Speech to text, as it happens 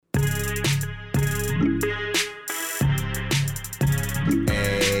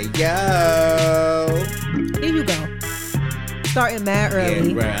starting that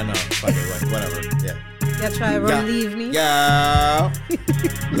early. Yeah, right, I know. Fuck it, whatever. Yeah. Y'all try to relieve me? Yeah.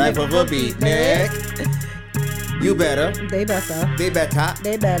 Life of a beatnik. You better. They better. They better.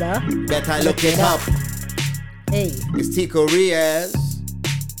 They better. Better look it up. Hey, It's Tico Riaz.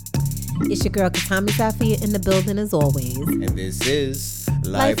 it's your girl Katami Safi in the building as always. And this is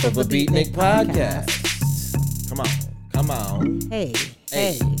Life of a Beatnik podcast. Come on. Hey.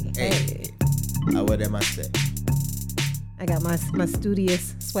 What am I say? I got my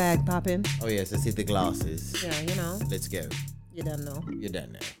studious swag popping. Oh yes, I see the glasses. Yeah, you know. Let's go. You don't know. You're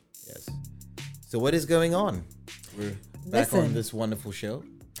done now. Yes. So what is going on? We're back on this wonderful show.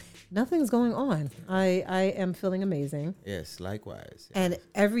 Nothing's going on. I am feeling amazing. Yes, likewise. Yes. And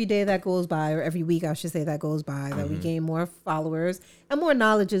every day that goes by, or every week I should say that goes by, that we gain more followers and more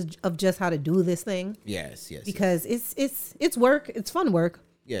knowledge of just how to do this thing. Yes. Because it's work. It's fun work.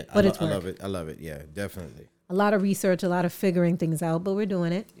 Yeah, but I love it. I love it. Yeah, definitely. A lot of research, a lot of figuring things out, but we're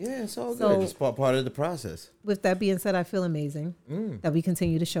doing it. Yeah, it's all So- good. It's part of the process. With that being said, I feel amazing that we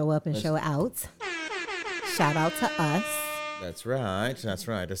continue to show up and show out. Shout out to us. That's right.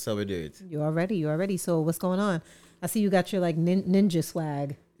 That's how we do it. You already. So what's going on? I see you got your like ninja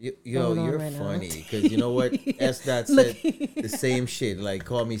swag. Yo, going on you're right now. funny because you know what? S. Dot said the same shit. Like,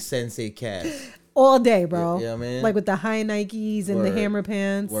 call me Sensei Cat. All day, bro. Yeah, man. Like with the high Nikes and the Word. hammer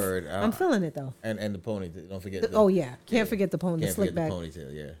pants. Word. I'm feeling it though. And the ponytail. Don't forget. Oh yeah, can't forget the pony, Can't slick forget back. the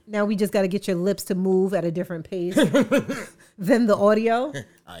ponytail. Yeah. Now we just got to get your lips to move at a different pace than the audio,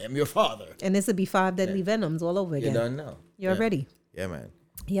 I am your father. and this would be 5 deadly venoms all over You again. don't know. You're Yeah. ready. Yeah, man.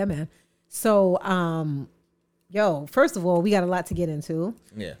 Yeah, man. So, yo, first of all, we got a lot to get into.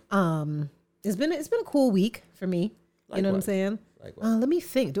 Yeah. It's been a cool week for me. You know what I'm Likewise. saying? Likewise. Let me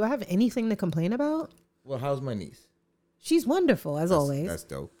think. Do I have anything to complain about? Well, how's my niece? She's wonderful as always. That's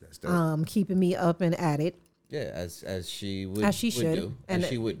dope. That's dope. Keeping me up and at it Yeah, as she would. as she should, do. and as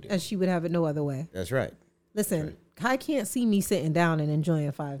she would do. as she would have it no other way. That's right. Listen, Kai can't see me sitting down and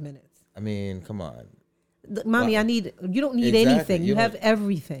enjoying 5 minutes. I mean, come on. Mommy, Wow. you don't need Exactly. anything. You You have don't-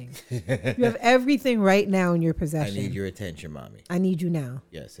 everything. You have everything right now in your I possession. need your attention, mommy. I need you now.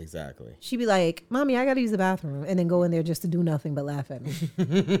 Yes, exactly. She'd be like, Mommy, I got to use the bathroom. And then go in there just to do nothing but laugh at me.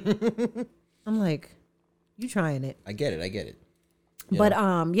 I'm like, you trying it. I get it. Yeah.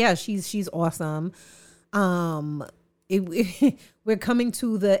 But yeah, she's awesome. We're coming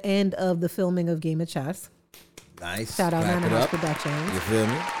to the end of the filming of Game of Chess. Nice. Shout out Clap Nana it House up. Productions. You feel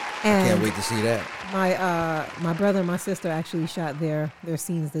me? And Can't wait to see that. my brother and my sister actually shot their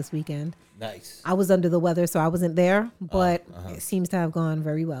scenes this weekend. Nice. I was under the weather, so I wasn't there, but it seems to have gone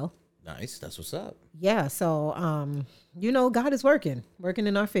very well. Nice. That's what's up. Yeah, so God is working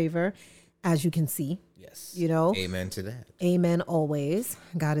in our favor, as you can see. Yes. You know? Amen to that. Amen always.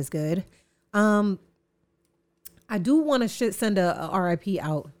 God is good. I do want to send a RIP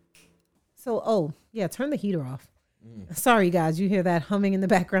out. So, turn the heater off. Sorry, guys. You hear that humming in the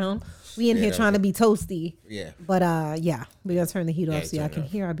background? We in here trying to be toasty. Yeah. But, we're going to turn the heater off so y'all turn it can off.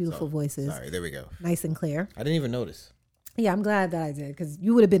 hear our beautiful So, voices Sorry, there we go. nice and clear. I didn't even notice. Yeah, I'm glad that I did because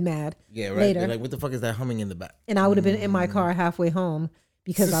you would have been mad Yeah, right. later. They're like, what the fuck is that humming in the back? And I would have been in my car halfway home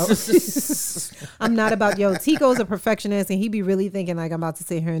because I'm not about, Tico's a perfectionist and he be really thinking like I'm about to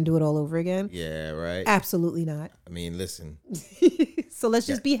sit here and do it all over again. Yeah, right. Absolutely not. I mean, listen. So let's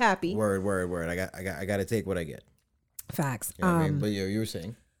just be happy. Word. I got to take what I get. Facts. You know what I mean? But you were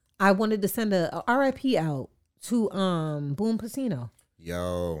saying, I wanted to send a RIP out to Boom Pacino.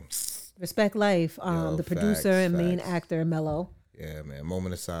 yo, Respect Life. Yo, The producer facts, and main facts. actor Mello. yeah, man.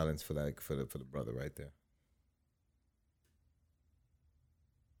 Moment of silence for that for the brother right there.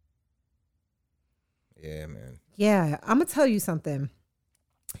 Yeah, man. Yeah, I'm gonna tell you something.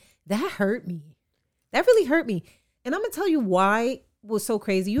 That hurt me. That really hurt me. And I'm gonna tell you why it was so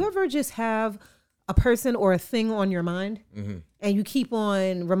crazy. You ever just have a person or a thing on your mind and you keep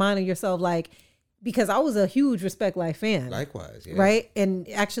on reminding yourself, like, because I was a huge Respect Life fan. Likewise, yeah. Right? And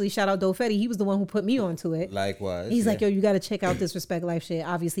actually, shout out Do Fetty. He was the one who put me onto it. Likewise. He's yeah. like, yo, you got to check out this Respect Life shit.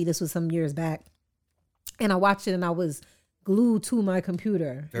 Obviously, this was some years back. And I watched it and I was glued to my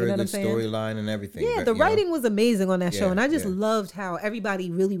computer. Very you know what I'm good saying? storyline and everything. Yeah, but, the you know, writing was amazing on that show. Yeah, And I just yeah. loved how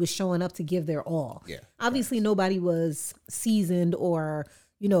everybody really was showing up to give their all. Yeah, Obviously, nobody was seasoned or,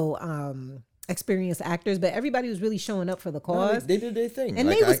 experienced actors, but everybody was really showing up for the no, cause. they did their thing. And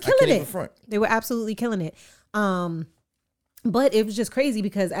Like, they was I killing can't even it. front. They were absolutely killing it. But it was just crazy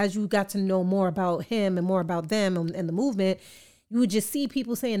because as you got to know more about him and more about them and the movement, you would just see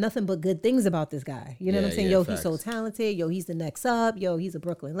people saying nothing but good things about this guy. You know what I'm saying? Yo, facts. he's so talented. Yo, he's the next up. Yo, he's a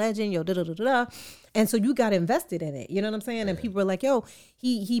Brooklyn legend. Yo, da da da da da. And so you got invested in it. You know what I'm saying? And people were like, yo,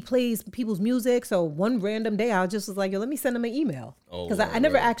 he plays people's music. So one random day, I just was like, yo, let me send him an email because I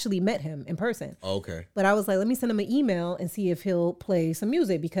never actually met him in person. Okay. But I was like, let me send him an email and see if he'll play some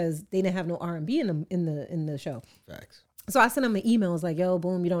music because they didn't have no R&B in the show. Facts. So I sent him an email. I was like, yo,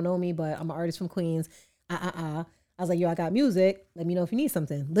 boom, you don't know me, but I'm an artist from Queens. I was like, yo, I got music. Let me know if you need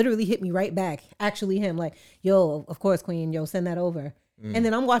something. Literally hit me right back. Actually him like, yo, of course, Queen, yo, send that over. And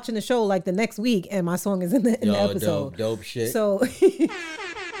then I'm watching the show like the next week and my song is in the episode. Dope shit. So I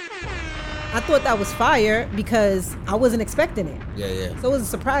thought that was fire because I wasn't expecting it. Yeah. So it was a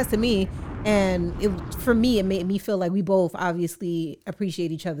surprise to me. And for me, it made me feel like we both obviously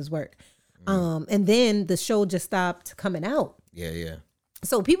appreciate each other's work. And then the show just stopped coming out. Yeah.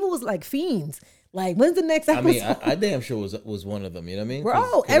 So people was like fiends. Like, when's the next episode? I mean, I damn sure was one of them. You know what I mean?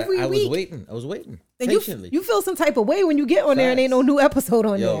 Bro, every week. I was waiting. And patiently. you feel some type of way when you get on there and ain't no new episode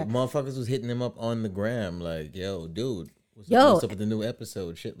on there. Motherfuckers was hitting him up on the gram like, yo, dude, what's up with the new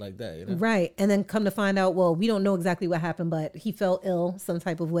episode? Shit like that. You know? Right. And then come to find out, well, we don't know exactly what happened, but he felt ill some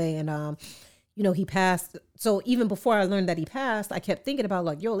type of way. And, he passed. So even before I learned that he passed, I kept thinking about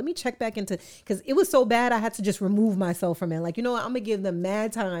like, yo, let me check back into, because it was so bad, I had to just remove myself from it. Like, you know what? I'm going to give them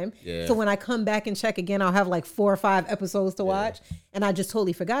mad time. Yeah. So when I come back and check again, I'll have like 4 or 5 episodes to watch. And I just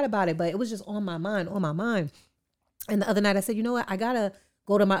totally forgot about it. But it was just on my mind. And the other night I said, you know what? I got to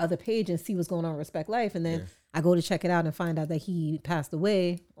go to my other page and see what's going on with Respect Life. And then I go to check it out and find out that he passed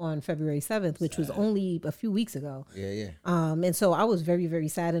away on February 7th, which was only a few weeks ago. Yeah. And so I was very, very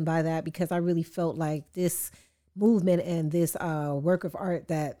saddened by that because I really felt like this movement and this work of art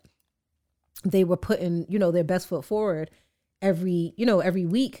that they were putting, their best foot forward every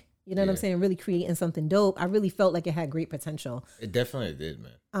week. You know what I'm saying? Really creating something dope. I really felt like it had great potential. It definitely did,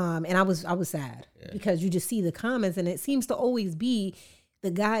 man. And I was sad because you just see the comments and it seems to always be the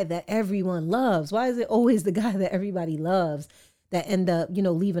guy that everyone loves. Why is it always the guy that everybody loves that end up,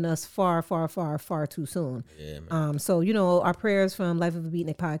 leaving us far, far, far, far too soon? Yeah, man. So, our prayers from Life of a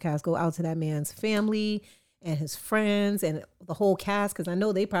Beatnik podcast go out to that man's family and his friends and the whole cast, because I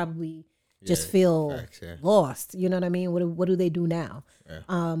know they probably just feel lost. You know what I mean? What do they do now?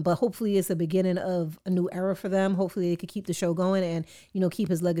 Yeah. But hopefully it's a beginning of a new era for them. Hopefully they could keep the show going and, keep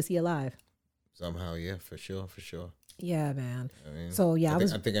his legacy alive. Somehow, yeah, for sure. Yeah, man. I mean, so yeah, I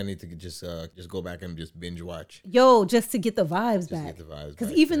think I need to just go back and just binge watch. Yo, just to get the vibes back.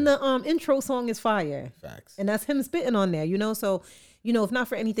 Because even the intro song is fire. Facts. And that's him spitting on there, So, if not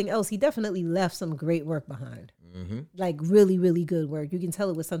for anything else, he definitely left some great work behind. Mm-hmm. Like really, really good work. You can tell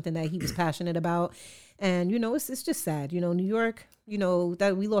it was something that he was passionate about. And, it's just sad. New York,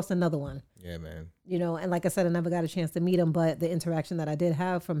 that we lost another one. Yeah, man. And like I said, I never got a chance to meet him, but the interaction that I did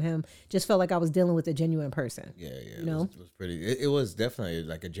have from him just felt like I was dealing with a genuine person. Yeah. It was pretty. It was definitely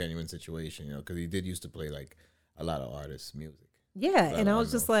like a genuine situation, because he did used to play like a lot of artists' music. Yeah, and I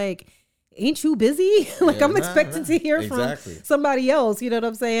was just like, ain't you busy? I'm expecting to hear from somebody else. You know what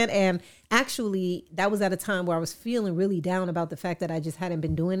I'm saying? And actually, that was at a time where I was feeling really down about the fact that I just hadn't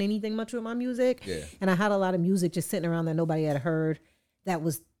been doing anything much with my music. Yeah. And I had a lot of music just sitting around that nobody had heard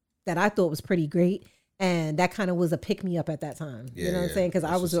that I thought was pretty great. And that kind of was a pick me up at that time. Yeah, you know what I'm saying? Because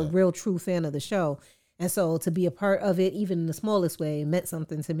I was a real true fan of the show. And so to be a part of it, even in the smallest way, meant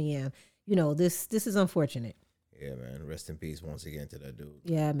something to me. And, this is unfortunate. Yeah, man. Rest in peace once again to that dude.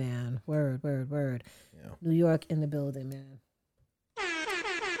 Yeah, man. Word. Yeah. New York in the building, man.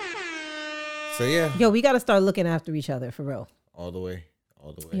 So, yeah. Yo, we got to start looking after each other, for real. All the way.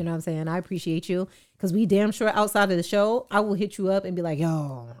 You know what I'm saying? I appreciate you because we damn sure outside of the show, I will hit you up and be like,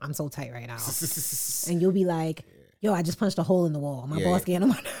 yo, I'm so tight right now. And you'll be like, yo, I just punched a hole in the wall. My boss getting on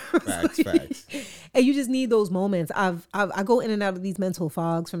my nerves. Facts. And you just need those moments. I go in and out of these mental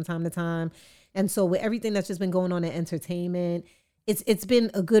fogs from time to time. And so with everything that's just been going on in entertainment, it's been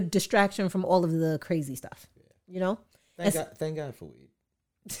a good distraction from all of the crazy stuff, Thank God for weed.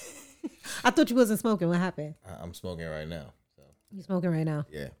 I thought you wasn't smoking. What happened? I'm smoking right now. So. You smoking right now?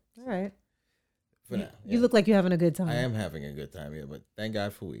 Yeah. All right. For now. You look like you're having a good time. I am having a good time, but thank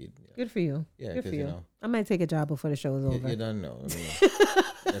God for weed. Yeah. Good for you. Yeah, good for you. I might take a job before the show is over. You don't know. I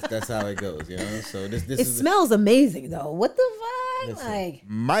mean, that's how it goes, So this smells amazing though. What the fuck? Like,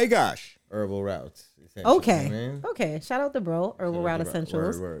 my gosh, Herbal Routes. Okay. You know okay. Shout out to bro, Herbal Route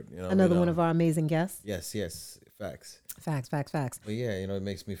Essentials. Word. Another one of our amazing guests. Yes. Facts. But yeah, it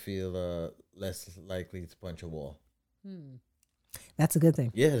makes me feel less likely to punch a wall. That's a good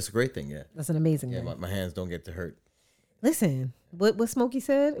thing. Yeah, it's a great thing. Yeah, that's an amazing thing. My hands don't get to hurt. Listen, what Smokey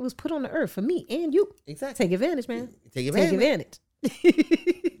said, it was put on the earth for me and you. Exactly. Take advantage, man. Take advantage. Take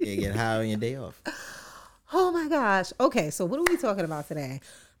advantage. Yeah, get high on your day off. Oh my gosh. Okay, so what are we talking about today?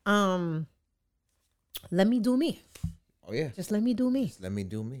 Let me do me. Oh yeah. Just let me do me. Just let me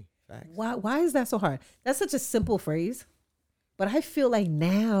do me. Facts. Why is that so hard? That's such a simple phrase. But I feel like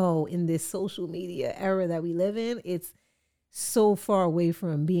now in this social media era that we live in, it's so far away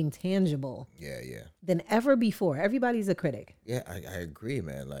from being tangible Yeah. than ever before. Everybody's a critic. Yeah, I agree,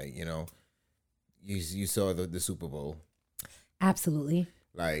 man. Like, you know, you saw the Super Bowl. Absolutely.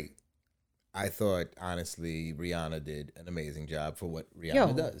 Like, I thought honestly Rihanna did an amazing job for what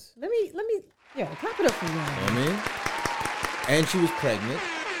Rihanna does. Let me clap it up for Rihanna. You know what I mean? And she was pregnant.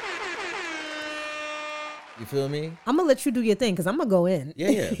 You feel me? I'm gonna let you do your thing because I'm gonna go in.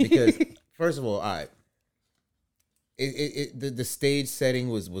 Yeah. Because first of all, the stage setting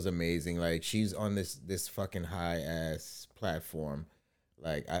was amazing. Like, she's on this fucking high ass platform.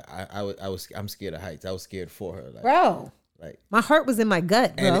 Like, I'm scared of heights. I was scared for her. Like, Bro. Like, my heart was in my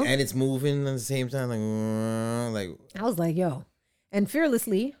gut, bro. And it's moving at the same time. Like I was like, yo. And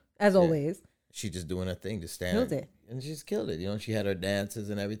fearlessly, as always. She just doing her thing, just standing. Killed it. And she just killed it. You know, she had her dances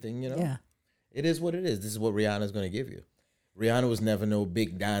and everything, you know? Yeah. It is what it is. This is what Rihanna's going to give you. Rihanna was never no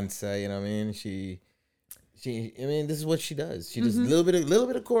big dancer, you know what I mean? I mean, this is what she does. She does a little bit of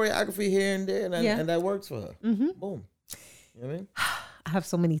choreography here and there, and that works for her. Boom. You know what I mean? I have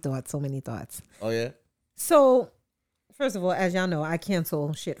so many thoughts. Oh, yeah? So, first of all, as y'all know, I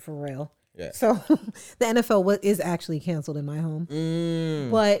cancel shit for real. Yeah. So, the NFL is actually canceled in my home.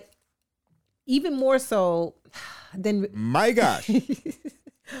 But even more so than... My gosh.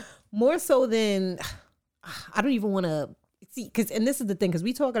 More so than... I don't even want to... See, and this is the thing, because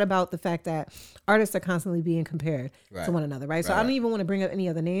we talking about the fact that artists are constantly being compared to one another, right? So I don't even want to bring up any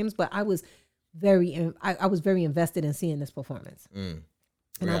other names, but I was very invested in seeing this performance. And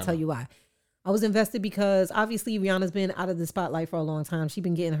I'll tell you why. I was invested because obviously Rihanna's been out of the spotlight for a long time. She's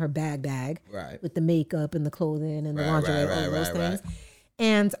been getting her bag with the makeup and the clothing and the lingerie, all those things.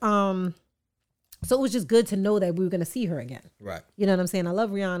 And so it was just good to know that we were going to see her again. Right. You know what I'm saying? I love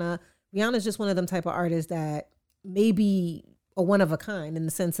Rihanna. Rihanna's just one of them type of artists that maybe a one of a kind in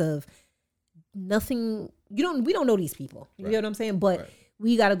the sense of nothing. We don't know these people. You know what I'm saying? But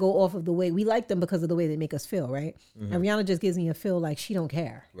we got to go off of the way we like them because of the way they make us feel, right? And Rihanna just gives me a feel like she don't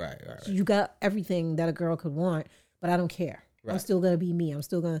care. Right. You got everything that a girl could want, but I don't care. I'm still gonna be me. I'm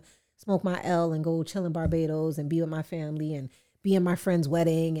still gonna smoke my L and go chill in Barbados and be with my family and be in my friend's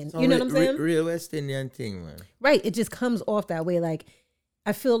wedding, and you know what I'm saying? Real West Indian thing, man. Right. It just comes off that way. Like,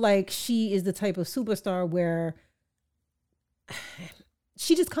 I feel like she is the type of superstar where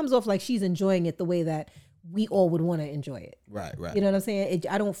she just comes off like she's enjoying it the way that we all would want to enjoy it. Right. You know what I'm saying?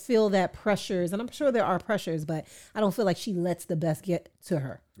 I don't feel that pressures, and I'm sure there are pressures, but I don't feel like she lets the best get to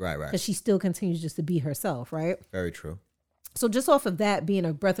her. Right. Because she still continues just to be herself, right? Very true. So just off of that being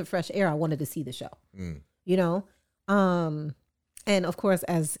a breath of fresh air, I wanted to see the show. You know? And of course,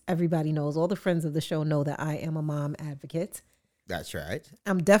 as everybody knows, all the friends of the show know that I am a mom advocate. That's right.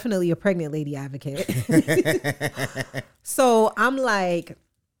 I'm definitely a pregnant lady advocate. So I'm like,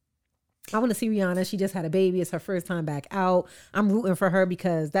 I want to see Rihanna. She just had a baby. It's her first time back out. I'm rooting for her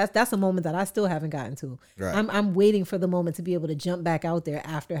because that's a moment that I still haven't gotten to. Right. I'm waiting for the moment to be able to jump back out there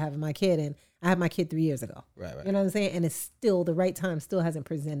after having my kid. And I had my kid 3 years ago. Right. You know what I'm saying? And it's still the right time still hasn't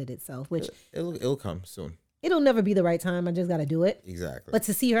presented itself, which it'll come soon. It'll never be the right time. I just got to do it. Exactly. But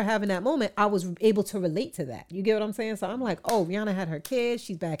to see her having that moment, I was able to relate to that. You get what I'm saying? So I'm like, oh, Rihanna had her kid.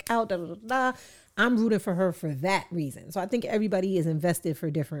 She's back out. Da, da, da, da. I'm rooting for her for that reason. So I think everybody is invested for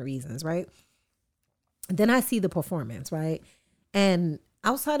different reasons, right? Then I see the performance, right? And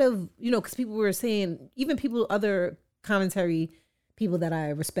outside of, because people were saying, even other commentary people that I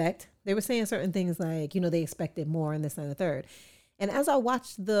respect, they were saying certain things like, they expected more and this and the third. And as I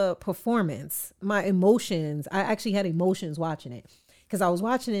watched the performance, my emotions, I actually had emotions watching it because I was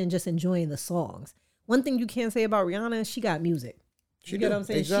watching it and just enjoying the songs. One thing you can't say about Rihanna, she got music. You get what I'm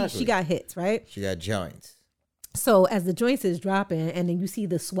saying? Exactly. She got hits, right? She got joints. So as the joints is dropping and then you see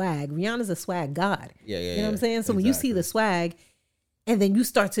the swag, Rihanna's a swag god. Yeah. You know what I'm saying? So when you see the swag and then you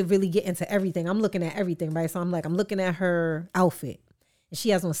start to really get into everything, I'm looking at everything, right? So I'm looking at her outfit. And she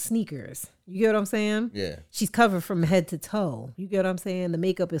has on sneakers. You get what I'm saying? Yeah. She's covered from head to toe. You get what I'm saying? The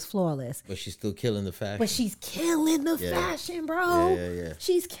makeup is flawless. But she's still killing the fashion. But she's killing the fashion, bro. Yeah.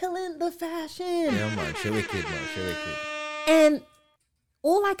 She's killing the fashion. Yeah, man. She wicked. And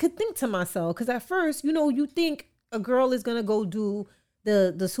all I could think to myself, because at first, you think a girl is going to go do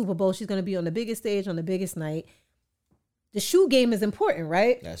the Super Bowl. She's going to be on the biggest stage on the biggest night. The shoe game is important,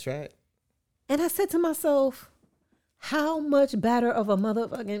 right? That's right. And I said to myself, how much better of a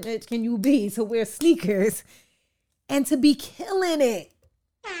motherfucking bitch can you be to wear sneakers and to be killing it?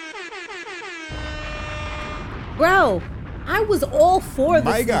 Bro, I was all for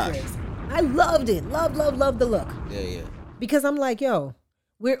the sneakers. I loved it. Loved the look. Yeah. Because I'm like, yo,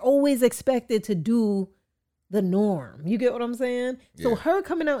 we're always expected to do the norm. You get what I'm saying? Yeah. So her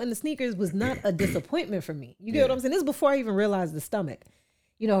coming out in the sneakers was not a disappointment for me. You get what I'm saying? This is before I even realized the stomach.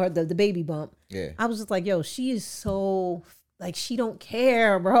 You know, her the baby bump. Yeah. I was just like, yo, she is so, like, she don't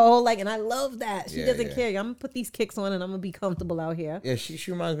care, bro. Like, and I love that. She doesn't care. I'm gonna put these kicks on and I'm gonna be comfortable out here. Yeah,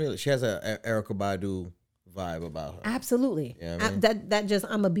 she reminds me, she has a Erykah Badu vibe about her. Absolutely. You know what I mean? That just,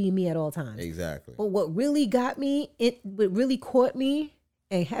 I'm gonna be me at all times. Exactly. But what really got me, what really caught me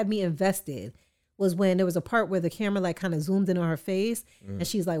and had me invested was when there was a part where the camera like kind of zoomed in on her face and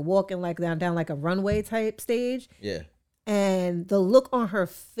she's like walking like down like a runway type stage. Yeah. And the look on her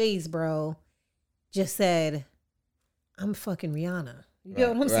face, bro, just said, I'm fucking Rihanna. You get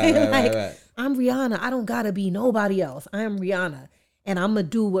what I'm saying? Right. I'm Rihanna. I don't gotta be nobody else. I am Rihanna. And I'm gonna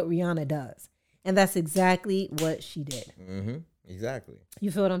do what Rihanna does. And that's exactly what she did. Mm-hmm. Exactly. You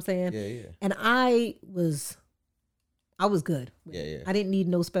feel what I'm saying? Yeah. And I was good. Yeah. I didn't need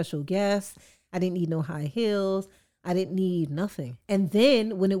no special guests. I didn't need no high heels. I didn't need nothing. And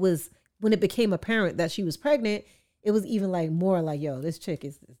then when it became apparent that she was pregnant, it was even like more like, yo, this chick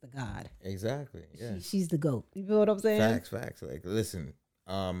is the god. Exactly. Yeah. She's the GOAT. You feel what I'm saying? Facts. Like, listen,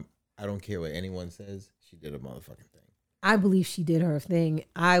 I don't care what anyone says. She did a motherfucking thing. I believe she did her thing.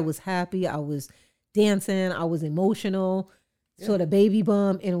 I was happy. I was dancing. I was emotional. Sort of baby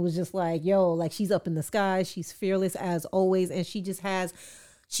bump. And it was just like, yo, like she's up in the sky. She's fearless as always. And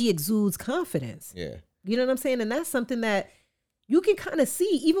she exudes confidence. Yeah. You know what I'm saying? And that's something that you can kind of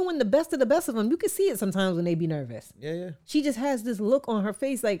see, even when the best of them, you can see it sometimes when they be nervous. Yeah. She just has this look on her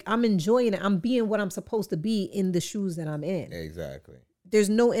face like, I'm enjoying it. I'm being what I'm supposed to be in the shoes that I'm in. Exactly. There's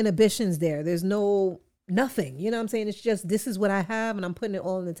no inhibitions there. There's no nothing. You know what I'm saying? It's just, this is what I have and I'm putting it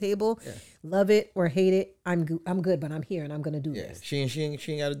all on the table. Yeah. Love it or hate it. I'm good, but I'm here and I'm going to do this. She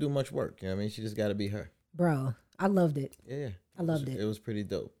ain't got to do much work. You know what I mean? She just got to be her. Bro, I loved it. Yeah. I loved it. It was pretty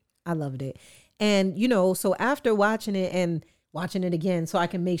dope. I loved it. And, you know, so after watching it and watching it again so I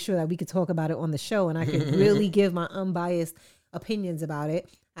can make sure that we could talk about it on the show and I can really give my unbiased opinions about it.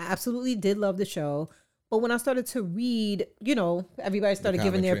 I absolutely did love the show. But when I started to read, you know, everybody started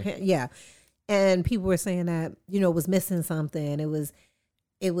giving their opinion. Yeah. And people were saying that, you know, it was missing something. It was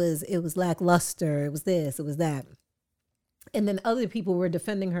lackluster. It was this, it was that. And then other people were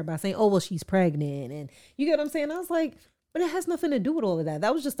defending her by saying, oh, well, she's pregnant. And you get what I'm saying? I was like, but it has nothing to do with all of that.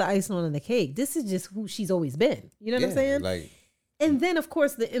 That was just the icing on the cake. This is just who she's always been. You know what I'm saying? Like, and then, of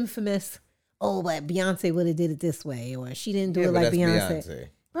course, the infamous, oh, but Beyonce would have did it this way, or she didn't do it like Beyonce.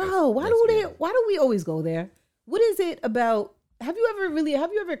 Bro, why do we always go there? What is it about? Have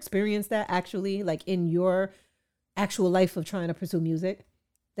you ever experienced that actually, like in your actual life of trying to pursue music?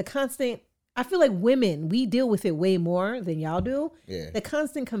 The constant, I feel like women, we deal with it way more than y'all do. Yeah. The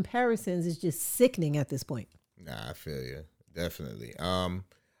constant comparisons is just sickening at this point. Nah, I feel you. Definitely.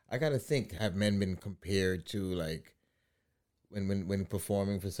 I gotta think, have men been compared to like when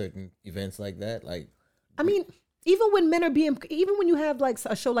performing for certain events like that? Like, I mean, even when you have like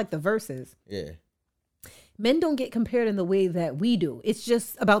a show like The Versus, yeah, men don't get compared in the way that we do. It's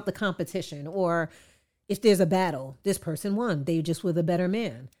just about the competition, or if there's a battle, this person won. They just were the better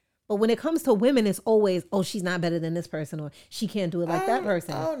man. But when it comes to women, it's always, oh, she's not better than this person, or she can't do it like that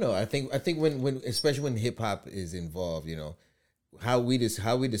person. I don't know. I think when especially when hip hop is involved, you know, how we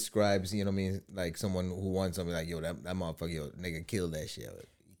describe, you know what I mean, like someone who won something, like, yo, that motherfucker, yo, nigga killed that shit.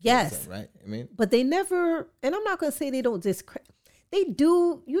 Yes. Right? I mean, but they never, and I'm not going to say they don't discredit. They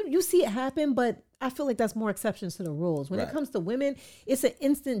do. You see it happen, but I feel like that's more exceptions to the rules. When it comes to women, it's an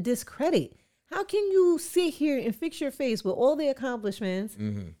instant discredit. How can you sit here and fix your face with all the accomplishments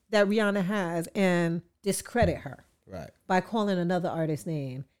that Rihanna has and discredit her? Right. By calling another artist's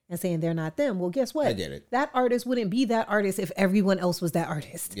name and saying they're not them. Well, guess what? I get it. That artist wouldn't be that artist if everyone else was that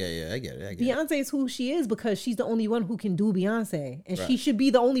artist. Yeah, I get it. Beyonce is who she is because she's the only one who can do Beyonce. And she should be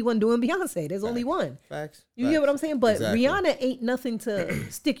the only one doing Beyonce. There's only one. Facts. You get what I'm saying? But exactly. Rihanna ain't nothing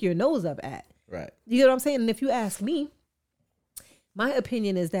to stick your nose up at. Right. You get what I'm saying? And if you ask me, my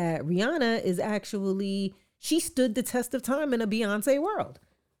opinion is that Rihanna is actually, she stood the test of time in a Beyonce world.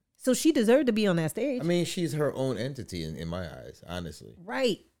 So she deserved to be on that stage. I mean, she's her own entity in my eyes, honestly.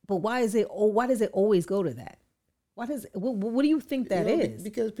 Right. But why does it always go to that? What do you think that is?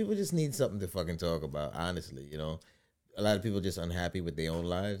 Because people just need something to fucking talk about, honestly, you know. a lot of people just unhappy with their own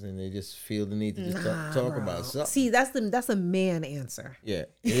lives, and they just feel the need to just talk about something. See, that's a man answer. Yeah,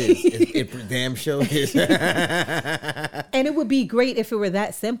 it is. It damn sure is. And it would be great if it were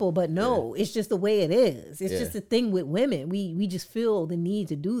that simple, but no, it's just the way it is. It's just a thing with women. We just feel the need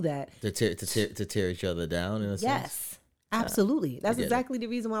to do that to tear each other down in a sense. Yes, absolutely. That's exactly the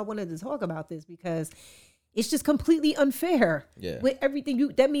reason why I wanted to talk about this, because it's just completely unfair. Yeah. With everything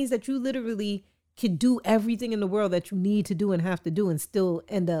that means that you literally could do everything in the world that you need to do and have to do and still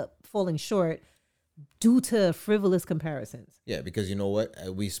end up falling short due to frivolous comparisons. Yeah, because you know what?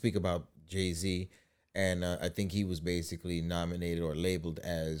 We speak about Jay-Z, and I think he was basically nominated or labeled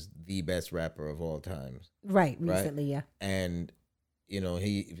as the best rapper of all time. Right, recently, yeah. And you know,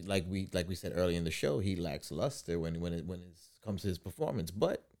 he like we said earlier in the show, he lacks luster when it comes to his performance,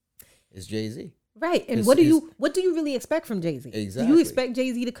 but it's Jay-Z. Right. And what do you really expect from Jay-Z? Exactly. Do you expect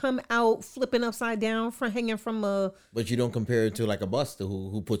Jay-Z to come out flipping upside down hanging from a... But you don't compare it to like a Buster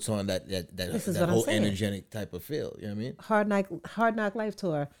who puts on that whole energetic type of feel. You know what I mean? Hard Knock Life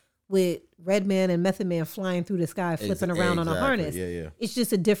Tour with Redman and Method Man flying through the sky, flipping around on a harness. Yeah. It's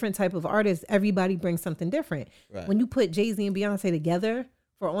just a different type of artist. Everybody brings something different. Right. When you put Jay-Z and Beyonce together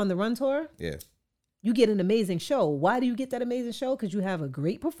for On the Run Tour, yeah, you get an amazing show. Why do you get that amazing show? Because you have a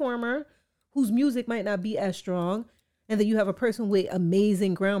great performer whose music might not be as strong, and then you have a person with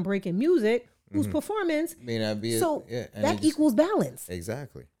amazing, groundbreaking music whose performance may not be. That equals balance.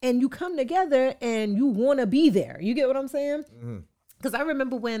 Exactly. And you come together and you want to be there. You get what I'm saying? Because I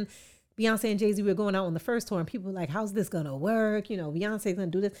remember when Beyonce and Jay-Z were going out on the first tour, and people were like, "How's this gonna work? You know, Beyonce's gonna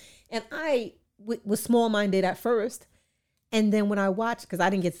do this." And I was small-minded at first, and then when I watched, because I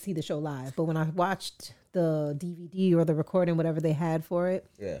didn't get to see the show live, but when I watched the DVD or the recording, whatever they had for it,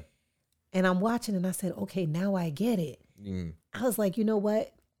 yeah. And I'm watching and I said, okay, now I get it. I was like, you know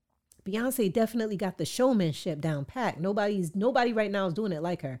what? Beyonce definitely got the showmanship down pat. Nobody right now is doing it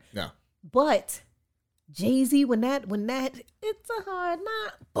like her. No. But Jay-Z, when that it's a hard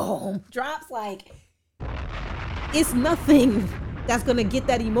knock, boom, drops, like, it's nothing that's gonna get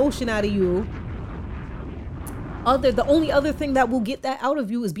that emotion out of you. The only other thing that will get that out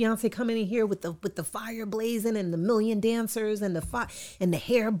of you is Beyonce coming in here with the fire blazing and the million dancers and the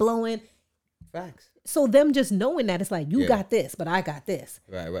hair blowing. Facts. So them just knowing that, it's like, you got this, but I got this.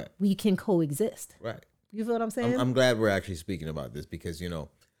 Right. We can coexist. Right. You feel what I'm saying? I'm glad we're actually speaking about this because, you know,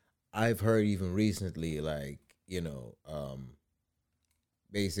 I've heard even recently, like, you know,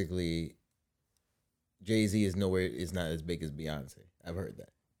 basically Jay-Z is not as big as Beyonce. I've heard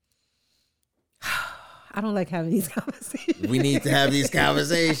that. I don't like having these conversations. We need to have these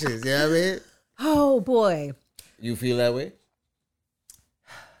conversations. You know what I mean? Oh, boy. You feel that way?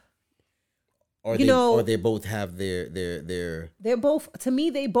 Or they both have their They're both, to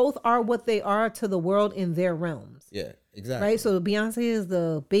me, they both are what they are to the world in their realms. Yeah, exactly. Right? So Beyonce is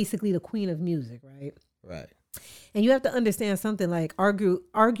basically the queen of music, right? Right. And you have to understand something, like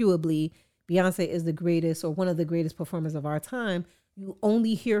arguably Beyonce is the greatest or one of the greatest performers of our time. You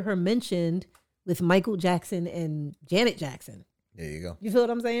only hear her mentioned with Michael Jackson and Janet Jackson. There you go. You feel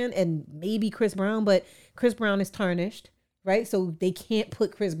what I'm saying? And maybe Chris Brown, but Chris Brown is tarnished. Right? So they can't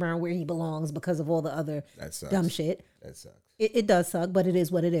put Chris Brown where he belongs because of all the other dumb shit. That sucks. It does suck, but it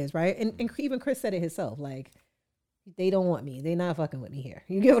is what it is, right? And even Chris said it himself. Like, they don't want me. They not fucking with me here.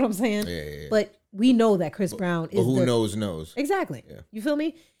 You get what I'm saying? Yeah. But we know that Chris Brown is who knows. Exactly. Yeah. You feel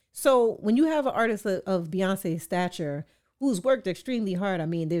me? So when you have an artist of Beyonce's stature who's worked extremely hard, I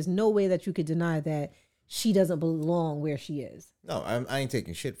mean, there's no way that you could deny that she doesn't belong where she is. No, I ain't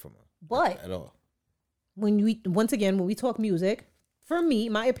taking shit from her. But at all. When we talk music, for me,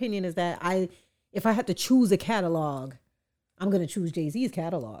 my opinion is that if I had to choose a catalog, I'm going to choose Jay-Z's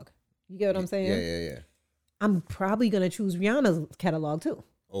catalog. You get what I'm saying? Yeah. I'm probably going to choose Rihanna's catalog too.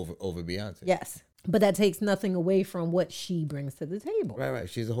 Over Beyonce. Yes. But that takes nothing away from what she brings to the table. Right.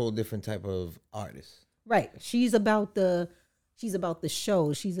 She's a whole different type of artist. Right. She's about the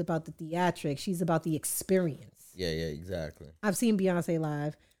show. She's about the theatrics. She's about the experience. Yeah, exactly. I've seen Beyonce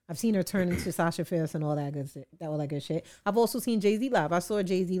live. I've seen her turn into Sasha Fierce and all that good shit. I've also seen Jay-Z live. I saw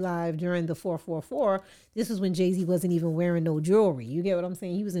Jay-Z live during the 444. This is when Jay-Z wasn't even wearing no jewelry. You get what I'm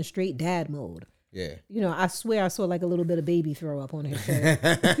saying? He was in straight dad mode. Yeah. You know, I swear I saw like a little bit of baby throw up on his shirt.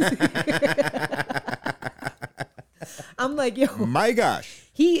 I'm like, yo. My gosh.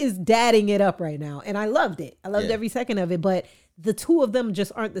 He is dadding it up right now. And I loved it. I loved every second of it. But the two of them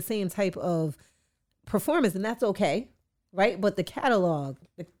just aren't the same type of performance. And that's okay. Right? But the catalog.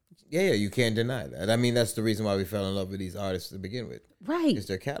 Yeah, you can't deny that. I mean, that's the reason why we fell in love with these artists to begin with. Right. It's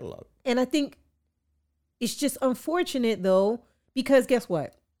their catalog. And I think it's just unfortunate, though, because guess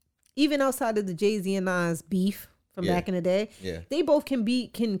what? Even outside of the Jay-Z and Nas beef, from back in the day. Yeah. They both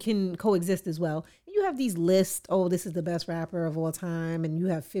can coexist as well. You have these lists, oh, this is the best rapper of all time, and you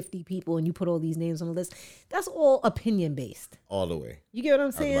have 50 people and you put all these names on the list. That's all opinion based. All the way. You get what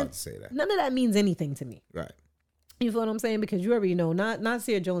I'm saying? I was about to say that. None of that means anything to me. Right. You feel what I'm saying? Because you already know,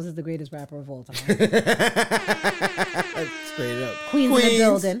 Nasir Jones is the greatest rapper of all time. Straight up. Queens in the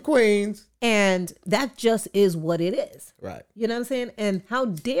building. Queens. And that just is what it is. Right. You know what I'm saying? And how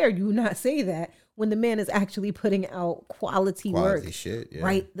dare you not say that when the man is actually putting out quality work shit, yeah.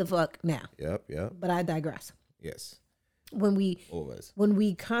 right the fuck now. Yep. But I digress. Yes. When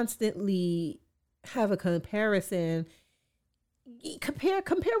we constantly have a comparison, compare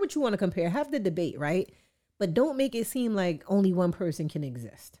what you want to compare. Have the debate, right? But don't make it seem like only one person can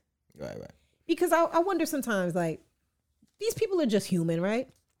exist. Right. Because I wonder sometimes, like, these people are just human, right?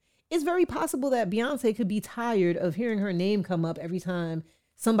 It's very possible that Beyonce could be tired of hearing her name come up every time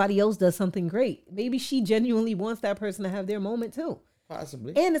somebody else does something great. Maybe she genuinely wants that person to have their moment too.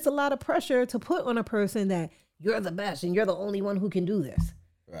 Possibly. And it's a lot of pressure to put on a person that you're the best and you're the only one who can do this.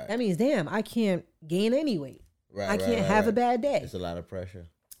 Right. That means, damn, I can't gain any weight. Right. I can't have a bad day. It's a lot of pressure.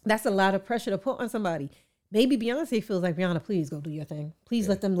 That's a lot of pressure to put on somebody. Maybe Beyonce feels like, Rihanna, please go do your thing. Please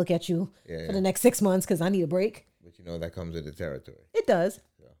let them look at you for the next 6 months because I need a break. But you know, that comes with the territory. It does.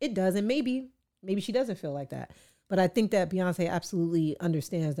 Yeah. It does. And maybe she doesn't feel like that. But I think that Beyonce absolutely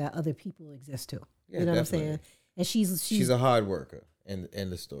understands that other people exist too. Yeah, you know definitely. what I'm saying? And she's a hard worker. And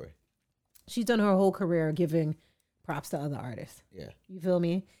the story. She's done her whole career giving props to other artists. Yeah. You feel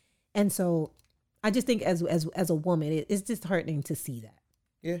me? And so I just think as a woman, it's disheartening to see that.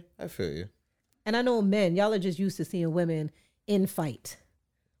 Yeah, I feel you. And I know men, y'all are just used to seeing women in fight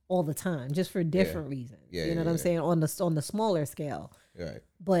all the time, just for different reasons. Yeah, you know what I'm saying? On the smaller scale. Right.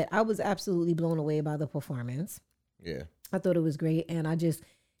 But I was absolutely blown away by the performance. Yeah. I thought it was great. And I just,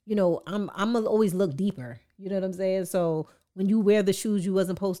 you know, I'm gonna always look deeper. You know what I'm saying? So when you wear the shoes you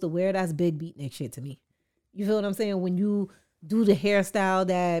wasn't supposed to wear, that's big beatnik shit to me. You feel what I'm saying? When you do the hairstyle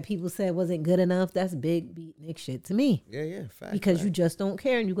that people said wasn't good enough, that's big beatnik shit to me. Yeah. Fact. Because you just don't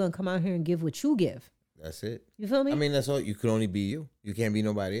care and you're gonna come out here and give what you give. That's it. You feel me? I mean, that's all. You can only be you. You can't be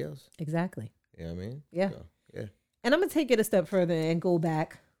nobody else. Exactly. You know what I mean? Yeah. So, yeah. And I'm gonna take it a step further and go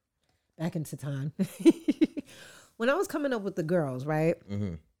back into time. When I was coming up with the girls, right?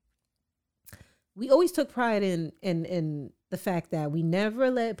 Mm-hmm. We always took pride in the fact that we never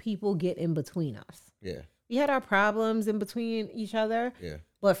let people get in between us. Yeah. We had our problems in between each other. Yeah.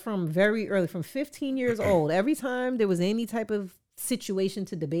 But from very early, from 15 years old, every time there was any type of situation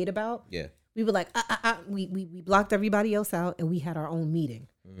to debate about, we were like, we blocked everybody else out and we had our own meeting.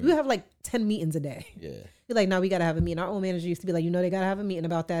 Mm-hmm. We would have like 10 meetings a day. Yeah. You're like, now we got to have a meeting. Our own manager used to be like, they got to have a meeting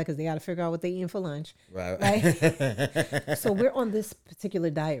about that because they got to figure out what they eating for lunch. Right. So we're on this particular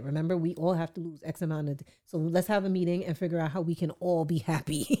diet. Remember, we all have to lose X amount of. So let's have a meeting and figure out how we can all be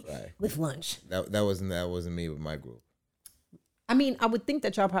happy with lunch. That wasn't me with my group. I mean, I would think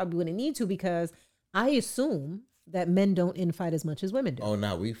that y'all probably wouldn't need to because I assume that men don't infight as much as women do. Oh,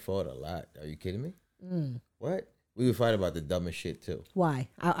 no, we fought a lot. Are you kidding me? What? We would fight about the dumbest shit too. Why?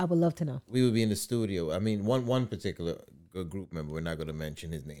 I would love to know. We would be in the studio. I mean, one particular group member, we're not going to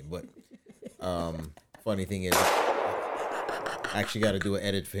mention his name, but funny thing is, I actually got to do an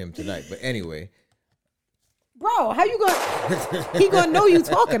edit for him tonight. But anyway. Bro, how you going? He going to know you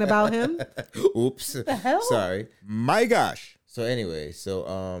talking about him. Oops. What the hell? Sorry. My gosh. So anyway,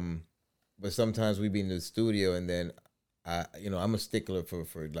 but sometimes we be in the studio and then I'm a stickler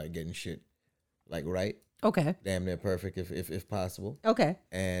for like getting shit like right. Okay. Damn near perfect if possible. Okay.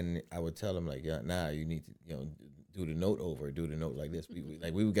 And I would tell him like, you need to, do the note over, do the note like this.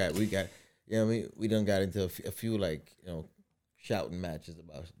 We got, we done got into a few like, shouting matches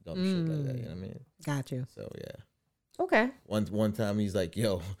about dumb shit like that. You know what I mean? Got you. So yeah. Okay. One time he was like,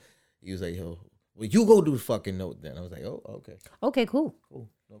 well, you go do the fucking note then. I was like, oh, okay. Okay, cool. Cool.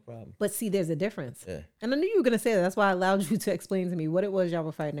 No problem. But see, there's a difference. Yeah. And I knew you were going to say that. That's why I allowed you to explain to me what it was y'all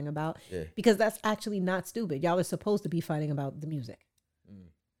were fighting about. Yeah. Because that's actually not stupid. Y'all are supposed to be fighting about the music.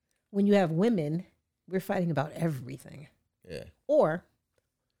 When you have women, we're fighting about everything. Yeah. Or.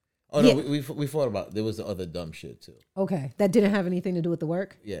 Oh, no, we fought about, there was the other dumb shit too. Okay. That didn't have anything to do with the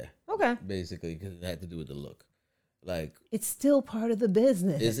work? Yeah. Okay. Basically, because it had to do with the look. Like. It's still part of the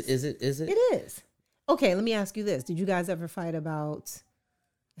business. Is it? It is. Okay, let me ask you this. Did you guys ever fight about...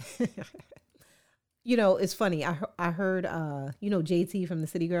 it's funny. I heard, JT from the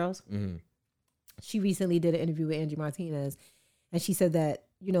City Girls. Mm-hmm. She recently did an interview with Angie Martinez, and she said that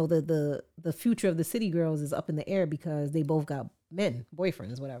the future of the City Girls is up in the air because they both got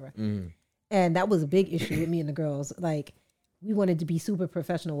boyfriends, whatever. Mm-hmm. And that was a big issue with me and the girls. Like, we wanted to be super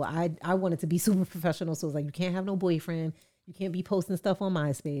professional. Well, I wanted to be super professional. So it's like, you can't have no boyfriend. You can't be posting stuff on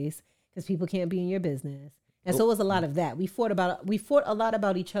MySpace because people can't be in your business. And so it was a lot of that. We fought a lot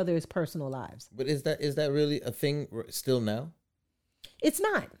about each other's personal lives. But is that really a thing still now? It's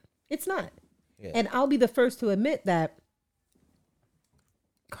not. Yeah. And I'll be the first to admit that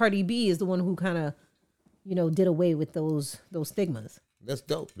Cardi B is the one who kind of, did away with those stigmas. That's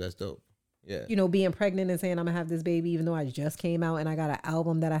dope. Yeah. Being pregnant and saying I'm gonna have this baby, even though I just came out and I got an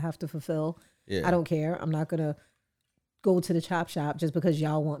album that I have to fulfill. Yeah. I don't care. I'm not gonna go to the chop shop just because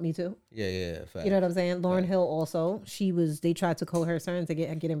y'all want me to. Yeah. Fact. You know what I'm saying? Lauryn Hill also, they tried to coerce her into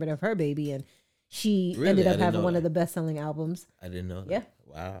getting rid of her baby, and she ended up having one of the best-selling albums. I didn't know that. Yeah.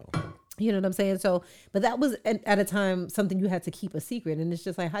 Wow. You know what I'm saying? So, but that was at a time something you had to keep a secret. And it's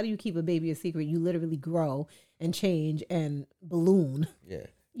just like, how do you keep a baby a secret? You literally grow and change and balloon. Yeah.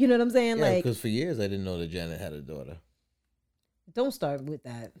 You know what I'm saying? Yeah, like, because for years I didn't know that Janet had a daughter. Don't start with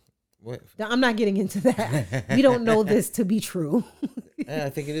that. What? I'm not getting into that. We don't know this to be true. Yeah, I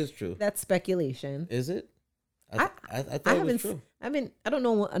think it is true. That's speculation. Is it? I thought it was true. I don't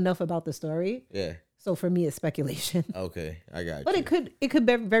know enough about the story. Yeah. So for me, it's speculation. Okay, I got you. But it could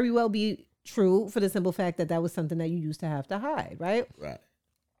very well be true for the simple fact that was something that you used to have to hide, right? Right.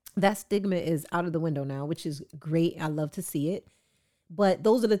 That stigma is out of the window now, which is great. I love to see it. But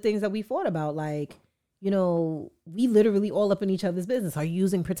those are the things that we fought about. Like, we literally all up in each other's business. Are you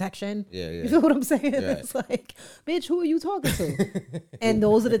using protection? Yeah. You know what I'm saying? Yeah. It's like, bitch, who are you talking to? And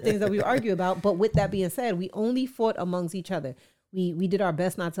those are the things that we argue about. But with that being said, we only fought amongst each other. We did our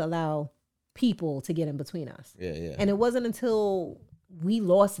best not to allow people to get in between us. Yeah. And it wasn't until we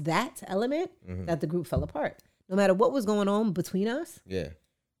lost that element that the group fell apart. No matter what was going on between us,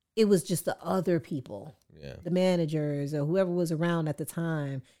 it was just the other people, the managers or whoever was around at the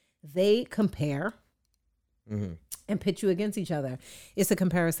time. They compare and pit you against each other. It's a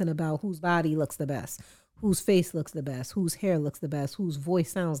comparison about whose body looks the best, whose face looks the best, whose hair looks the best, whose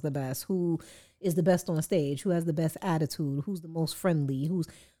voice sounds the best, who is the best on stage, who has the best attitude, who's the most friendly, who's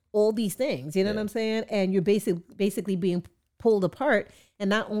all these things. You know what I'm saying? And you're basically being pulled apart. And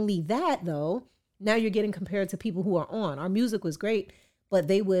not only that, though, now you're getting compared to people who are on. Our music was great, but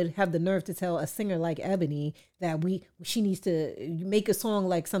they would have the nerve to tell a singer like Ebony that she needs to make a song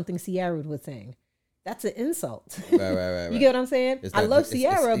like something Ciara would sing. That's an insult. Right. You get what I'm saying? I love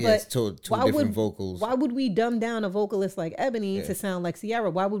Ciara, but two different vocals. Why would we dumb down a vocalist like Ebony to sound like Ciara?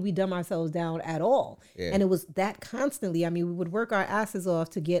 Why would we dumb ourselves down at all? Yeah. And it was that constantly. I mean, we would work our asses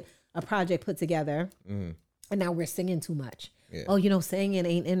off to get a project put together, and now we're singing too much. Yeah. Oh, singing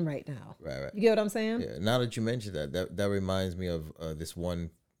ain't in right now. Right. You get what I'm saying? Yeah. Now that you mentioned that reminds me of this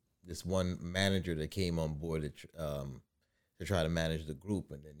one manager that came on board to try to manage the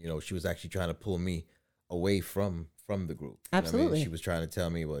group, and then she was actually trying to pull me away from the group. Absolutely. She was trying to tell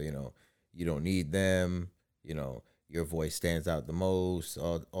me, well, you don't need them. Your voice stands out the most.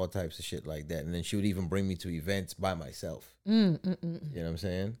 All types of shit like that. And then she would even bring me to events by myself. You know what I'm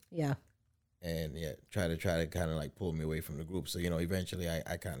saying? Yeah. And try to kind of like pull me away from the group. So eventually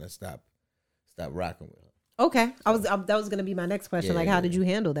I kind of stopped rocking with her. Okay, that was gonna be my next question. How did you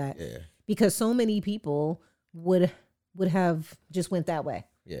handle that? Yeah. Because so many people would have just went that way.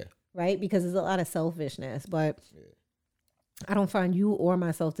 Yeah. Right? Because there's a lot of selfishness, but I don't find you or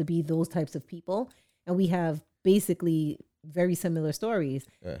myself to be those types of people. And we have basically very similar stories.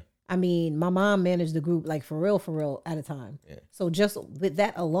 Yeah. I mean, my mom managed the group like for real at a time. Yeah. So just with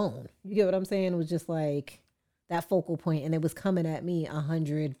that alone, you get what I'm saying? It was just like that focal point, and it was coming at me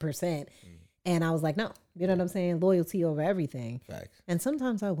 100%. And I was like, no, you know what I'm saying? Loyalty over everything. Facts. And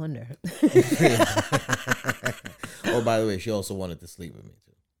sometimes I wonder. Oh, by the way, she also wanted to sleep with me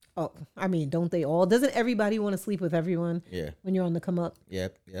too. Oh, I mean, don't they all? Doesn't everybody want to sleep with everyone? Yeah. When you're on the come up?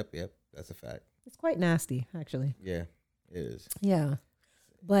 Yep. That's a fact. It's quite nasty, actually. Yeah, it is. Yeah.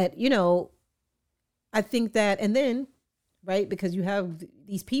 But, I think that, and then, right, because you have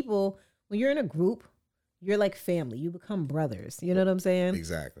these people, when you're in a group, you're like family. You become brothers. You know what I'm saying?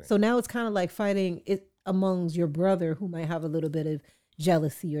 Exactly. So now it's kind of like fighting it amongst your brother who might have a little bit of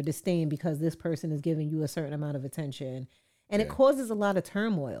jealousy or disdain because this person is giving you a certain amount of attention. And it causes a lot of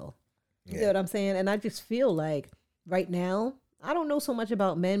turmoil. You know what I'm saying? And I just feel like right now, I don't know so much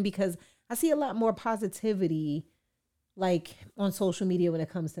about men because I see a lot more positivity like on social media when it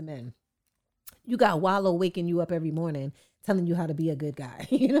comes to men. You got Wallow waking you up every morning telling you how to be a good guy.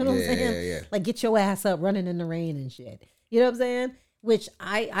 You know what I'm saying? Yeah. Like get your ass up running in the rain and shit. You know what I'm saying? Which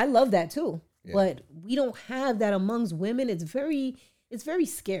I love that too. Yeah. But we don't have that amongst women. It's very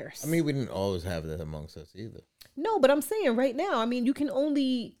scarce. I mean, we didn't always have that amongst us either. No, but I'm saying right now, I mean,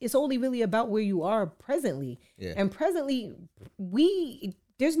 it's only really about where you are presently. Yeah. And presently,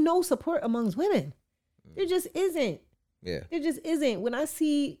 there's no support amongst women. There just isn't. Yeah. There just isn't. When I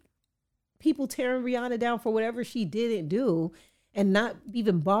see people tearing Rihanna down for whatever she didn't do and not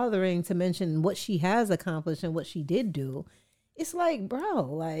even bothering to mention what she has accomplished and what she did do, it's like, bro,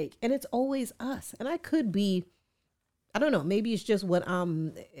 like, and it's always us. And I could be, I don't know, maybe it's just what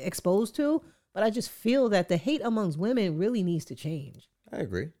I'm exposed to, but I just feel that the hate amongst women really needs to change. I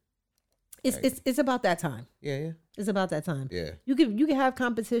agree. It's about that time. Yeah. It's about that time. Yeah. You can have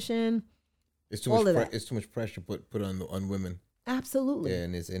competition. It's too much. It's too much pressure put on women. Absolutely. Yeah,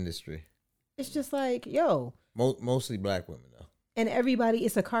 in this industry. It's just like, yo. Mostly black women though. And everybody,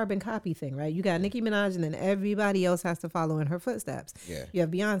 it's a carbon copy thing, right? You got Nicki Minaj, and then everybody else has to follow in her footsteps. Yeah. You have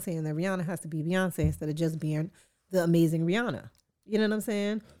Beyonce, and then Rihanna has to be Beyonce instead of just being the amazing Rihanna. You know what I'm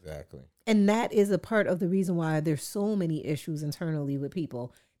saying? Exactly. And that is a part of the reason why there's so many issues internally with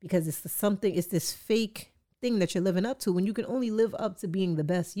people, because it's this fake thing that you're living up to when you can only live up to being the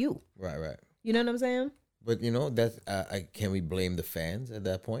best you. Right. You know what I'm saying? But that's can we blame the fans at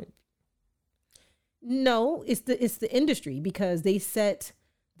that point? No, it's the industry, because they set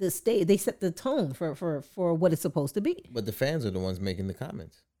the stage, they set the tone for what it's supposed to be. But the fans are the ones making the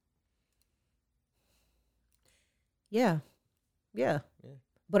comments. Yeah.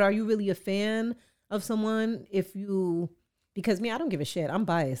 But are you really a fan of someone because I don't give a shit. I'm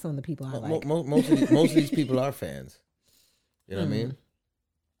biased on the people I like. Most of these people are fans. You know what I mean?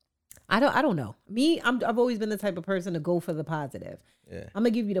 I don't know. I've always been the type of person to go for the positive. Yeah. I'm gonna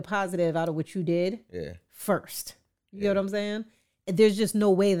give you the positive out of what you did. Yeah. First. You know what I'm saying? And there's just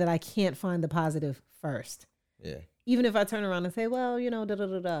no way that I can't find the positive first. Yeah. Even if I turn around and say, well, da da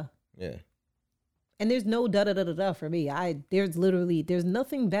da da. Yeah. And there's no da da da da da for me. There's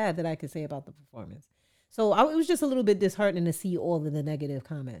nothing bad that I could say about the performance. So it was just a little bit disheartening to see all of the negative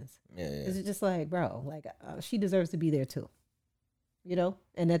comments. Yeah. It's just like, bro, like she deserves to be there too.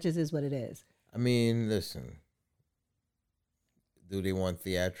 And that just is what it is. I mean, listen. Do they want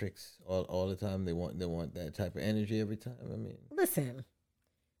theatrics all the time? They want that type of energy every time. I mean, listen,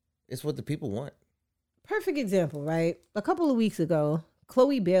 it's what the people want. Perfect example, right? A couple of weeks ago,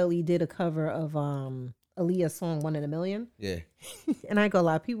 Chloe Bailey did a cover of Aaliyah's song "1 in a Million." Yeah. And I ain't gonna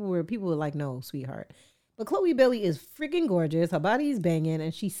lie, people were like, "No, sweetheart." But Chloe Bailey is freaking gorgeous. Her body is banging,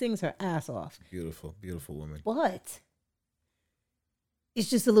 and she sings her ass off. Beautiful, beautiful woman. But it's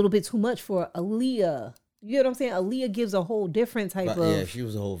just a little bit too much for Aaliyah. You know what I'm saying? Aaliyah gives a whole different type of... Yeah, she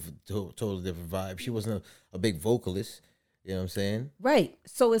was a whole totally different vibe. She wasn't a big vocalist. You know what I'm saying? Right.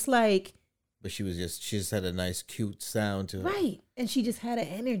 So it's like... But she just had a nice, cute sound to her. Right. And she just had an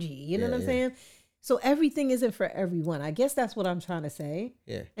energy. You know what I'm saying? So everything isn't for everyone. I guess that's what I'm trying to say.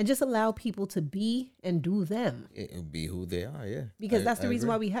 Yeah. And just allow people to be and do them. Be who they are, yeah. Because that's the reason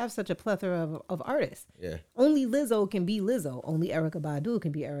why we have such a plethora of artists. Yeah. Only Lizzo can be Lizzo. Only Erykah Badu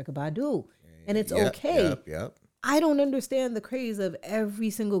can be Erykah Badu. And it's okay. Yep. I don't understand the craze of every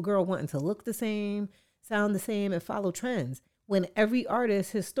single girl wanting to look the same, sound the same, and follow trends. When every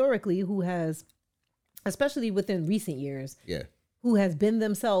artist historically who has, especially within recent years, who has been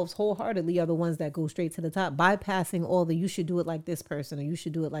themselves wholeheartedly are the ones that go straight to the top, bypassing all the you should do it like this person or you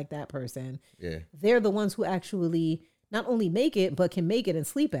should do it like that person. Yeah. They're the ones who actually not only make it, but can make it and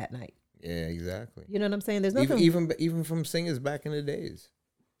sleep at night. Yeah, exactly. You know what I'm saying? There's nothing... Even from singers back in the days.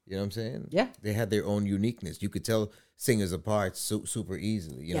 You know what I'm saying? Yeah. They had their own uniqueness. You could tell singers apart super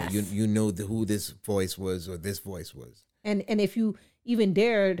easily. You know, you know who this voice was or this voice was. And if you even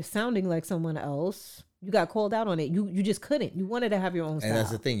dared sounding like someone else, you got called out on it. You just couldn't. You wanted to have your own style. And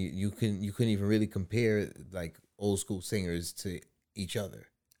that's the thing. You couldn't even really compare like old school singers to each other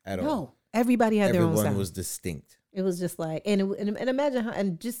at all. No, everybody had their own style. Everyone was distinct. It was just like, and imagine how,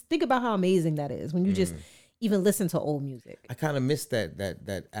 and just think about how amazing that is when you just even listen to old music. I kind of miss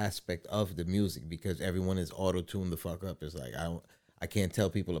that aspect of the music because everyone is auto-tuned the fuck up. It's like I can't tell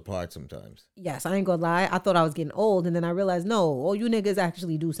people apart sometimes. Yes, I ain't gonna lie. I thought I was getting old, and then I realized no, all you niggas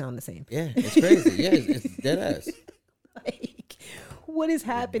actually do sound the same. Yeah, it's crazy. Yeah, it's dead ass. Like, what is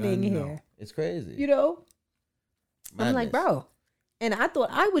happening here? It's crazy. You know, Madness. I'm like, bro, and I thought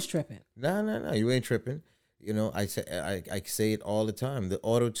I was tripping. No, you ain't tripping. You know, I say it all the time. The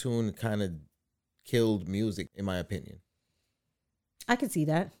auto-tune kind of killed music, in my opinion. I could see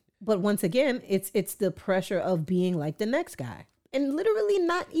that. But once again, it's the pressure of being like the next guy. And literally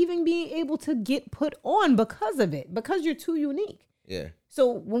not even being able to get put on because of it. Because you're too unique. Yeah. So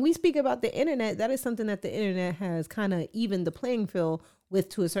when we speak about the internet, that is something that the internet has kind of evened the playing field with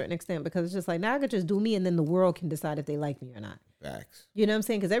to a certain extent. Because it's just like, now I could just do me and then the world can decide if they like me or not. Facts. You know what I'm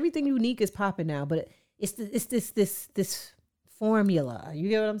saying? Because everything unique is popping now. But it's this formula. You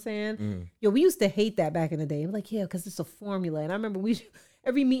get what I'm saying? Yo, we used to hate that back in the day. We're like, yeah, because it's a formula. And I remember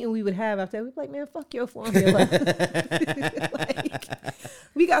every meeting we would have after that, we'd be like, man, fuck your formula. Like,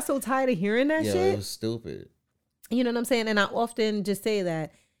 we got so tired of hearing that shit. It was stupid. You know what I'm saying? And I often just say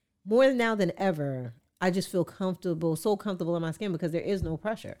that more now than ever, I just feel comfortable, so comfortable in my skin because there is no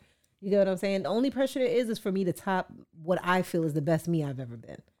pressure. You get what I'm saying? The only pressure there is for me to top what I feel is the best me I've ever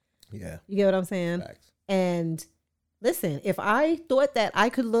been. Yeah. You get what I'm saying? Facts. And listen, if I thought that I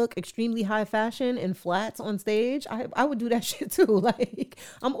could look extremely high fashion in flats on stage, I would do that shit too. Like,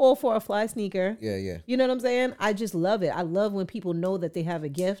 I'm all for a fly sneaker. Yeah. You know what I'm saying? I just love it. I love when people know that they have a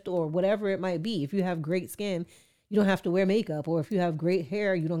gift or whatever it might be. If you have great skin, you don't have to wear makeup. Or if you have great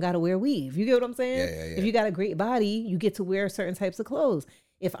hair, you don't got to wear weave. You get what I'm saying? Yeah. If you got a great body, you get to wear certain types of clothes.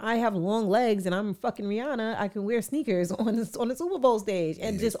 If I have long legs and I'm fucking Rihanna, I can wear sneakers on the Super Bowl stage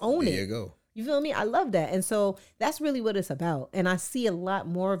and just own it. There you go. You feel me? I love that. And so that's really what it's about. And I see a lot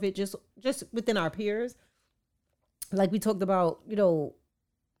more of it just within our peers. Like we talked about, you know,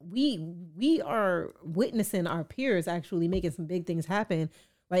 we are witnessing our peers actually making some big things happen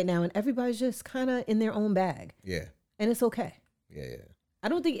right now. And everybody's just kind of in their own bag. Yeah. And it's okay. Yeah. I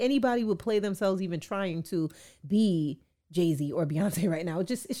don't think anybody would play themselves even trying to be Jay-Z or Beyonce right now.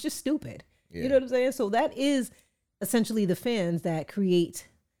 It's just stupid. Yeah. You know what I'm saying? So that is essentially the fans that create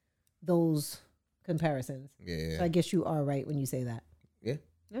those comparisons. Yeah. So I guess you are right when you say that. Yeah.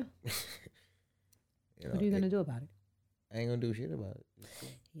 Yeah. You know, what are you gonna do about it? I ain't gonna do shit about it.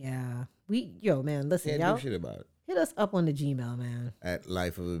 Yeah. Man, listen, Can't y'all do shit about it. hit us up on the Gmail, man. At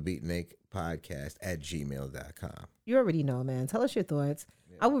lifeofabeatnik podcast@gmail.com. You already know, man. Tell us your thoughts.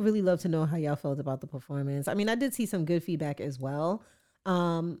 Yeah. I would really love to know how y'all felt about the performance. I mean, I did see some good feedback as well.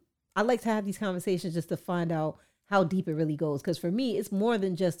 I like to have these conversations just to find out how deep it really goes. Because for me, it's more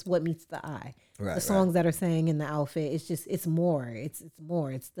than just what meets the eye. Right, the songs that are sang in the outfit, it's more. It's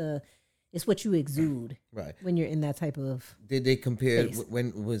more. It's what you exude when you're in that type of. Did they compare? Space.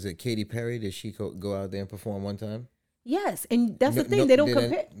 When was it? Katy Perry? Did she go out there and perform one time? Yes, and that's the thing. They don't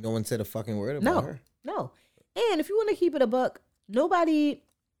compare. No one said a fucking word about her. No. And if you want to keep it a buck, nobody.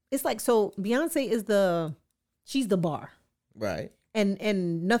 It's like, so Beyonce she's the bar, right?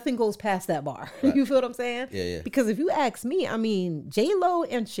 And nothing goes past that bar. Right. You feel what I'm saying? Yeah. Because if you ask me, I mean, J-Lo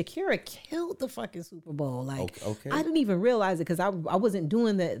and Shakira killed the fucking Super Bowl. Like, okay. I didn't even realize it because I wasn't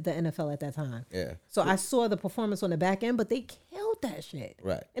doing the NFL at that time. Yeah. So I saw the performance on the back end, but they killed that shit.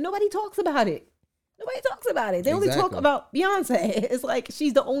 Right. And nobody talks about it. They only talk about Beyonce. It's like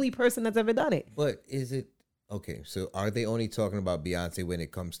she's the only person that's ever done it. But is it okay? So are they only talking about Beyonce when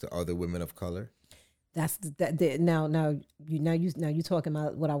it comes to other women of color? Now you talking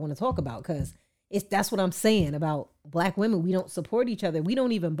about what I want to talk about, because that's what I'm saying about black women. We don't support each other. We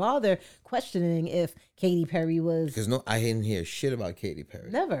don't even bother questioning if Katy Perry was, because I didn't hear shit about Katy Perry.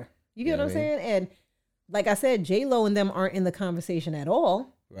 Never. You get what I'm saying? And like I said, J-Lo and them aren't in the conversation at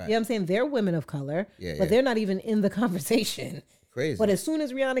all. Right. You know what I'm saying? They're women of color, but they're not even in the conversation. Crazy. But as soon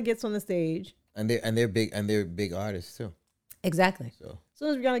as Rihanna gets on the stage, and they're big artists too. Exactly. So as soon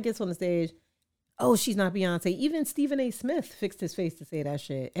as Rihanna gets on the stage, oh, she's not Beyonce. Even Stephen A. Smith fixed his face to say that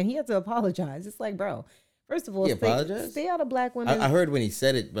shit, and he had to apologize. It's like, bro, first of all, stay out of black women. I heard when he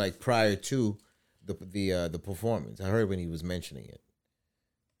said it, like prior to the performance. I heard when he was mentioning it,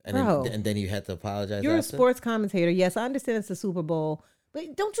 and then he had to apologize. You're after? A sports commentator. Yes, I understand it's the Super Bowl,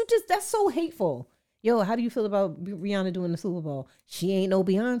 but don't you that's so hateful. Yo, how do you feel about Rihanna doing the Super Bowl? She ain't no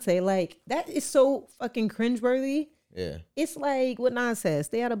Beyonce. Like, that is so fucking cringeworthy. Yeah. It's like what Nas says,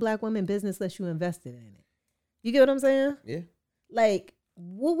 stay out of black women business unless you invested in it. You get what I'm saying? Yeah. Like,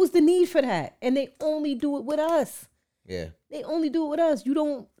 what was the need for that? And they only do it with us. Yeah. They only do it with us. You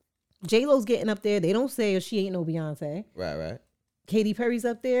don't, J-Lo's getting up there. They don't say she ain't no Beyonce. Right. Katy Perry's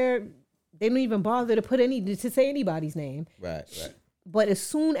up there. They don't even bother to say anybody's name. Right. But as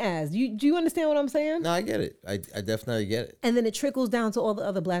soon as, do you understand what I'm saying? No, I get it. I definitely get it. And then it trickles down to all the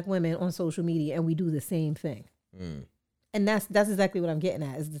other black women on social media, and we do the same thing. And that's exactly what I'm getting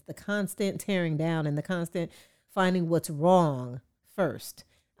at, is just the constant tearing down and the constant finding what's wrong first.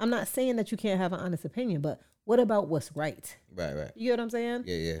 I'm not saying that you can't have an honest opinion, but what about what's right? Right. You get what I'm saying?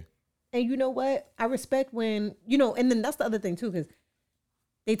 Yeah. And you know what? I respect when, and then that's the other thing too, because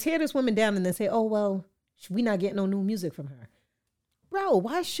they tear this woman down and then say, oh, well, we not getting no new music from her. Bro,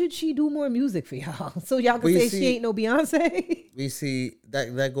 why should she do more music for y'all? So y'all can say she ain't no Beyonce? We see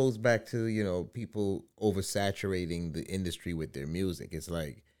that goes back to, people oversaturating the industry with their music. It's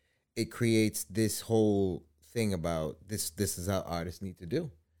like it creates this whole thing about this is how artists need to do.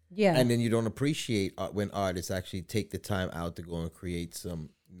 Yeah. And then you don't appreciate when artists actually take the time out to go and create some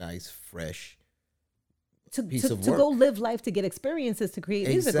nice, fresh to go live life, to get experiences, to create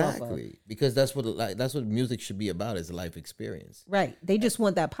music off of. Exactly, because that's what music should be about, is a life experience. Right. They just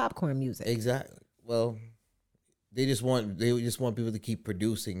want that popcorn music. Exactly. Well, they just want people to keep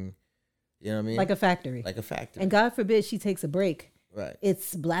producing. You know what I mean? Like a factory. Like a factory. And God forbid she takes a break. Right.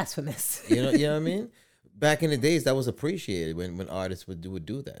 It's blasphemous. You know what I mean? Back in the days, that was appreciated when artists would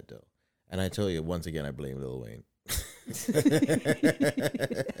do that, though. And I tell you, once again, I blame Lil Wayne.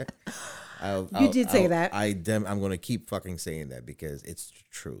 You did say that. I'm going to keep fucking saying that because it's the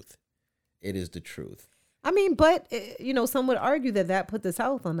truth. It is the truth. I mean, but, some would argue that put the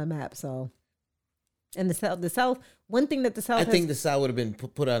South on the map, so. And the South, one thing that the South I think the South would have been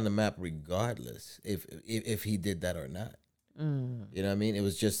put on the map regardless if he did that or not. Mm. You know what I mean? It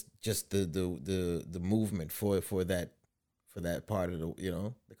was just the movement for that part of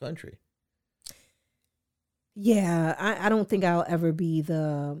the country. Yeah, I don't think I'll ever be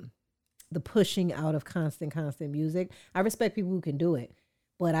the pushing out of constant music. I respect people who can do it,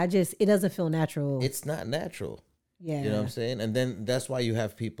 but it doesn't feel natural. It's not natural. Yeah. You know what I'm saying? And then that's why you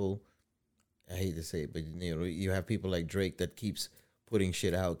have people, I hate to say it, but you have people like Drake that keeps putting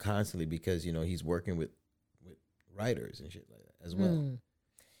shit out constantly because he's working with writers and shit like that as well. Mm.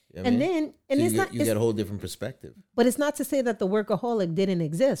 You know You get a whole different perspective. But it's not to say that the workaholic didn't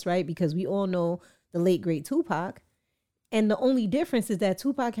exist, right? Because we all know the late great Tupac, and the only difference is that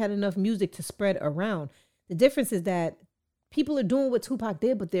Tupac had enough music to spread around. The difference is that people are doing what Tupac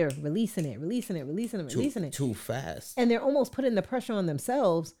did, but they're releasing it too fast, and they're almost putting the pressure on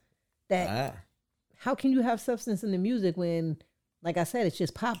themselves. That how can you have substance in the music when, like I said, it's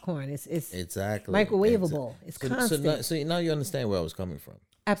just popcorn. It's exactly microwavable. It's constant. So now you understand where I was coming from.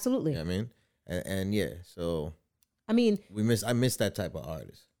 Absolutely. You know what I mean, and yeah. So I mean, I miss that type of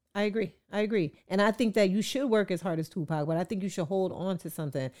artist. I agree. And I think that you should work as hard as Tupac, but I think you should hold on to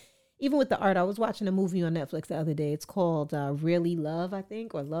something. Even with the art, I was watching a movie on Netflix the other day. It's called Really Love, I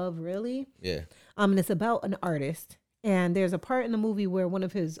think, or Love Really. Yeah. And it's about an artist. And there's a part in the movie where one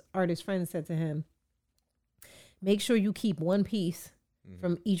of his artist friends said to him, make sure you keep one piece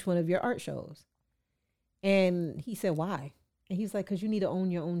from each one of your art shows. And he said, why? And he's like, because you need to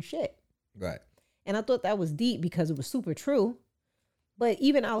own your own shit. Right. And I thought that was deep because it was super true. But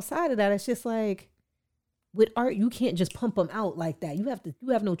even outside of that, it's just like with art, you can't just pump them out like that. You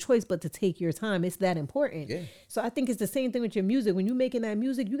have no choice but to take your time. It's that important. Yeah. So I think it's the same thing with your music. When you're making that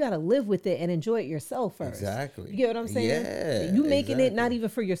music, you got to live with it and enjoy it yourself first. Exactly. You get what I'm saying? Yeah. You making it not even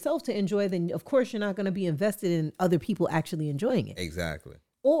for yourself to enjoy, then of course you're not going to be invested in other people actually enjoying it. Exactly.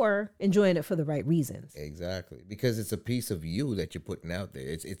 Or enjoying it for the right reasons. Exactly. Because it's a piece of you that you're putting out there.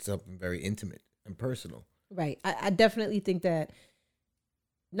 It's something very intimate and personal. Right. I definitely think that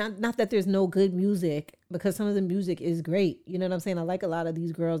not that there's no good music, because some of the music is great. You know what I'm saying? I like a lot of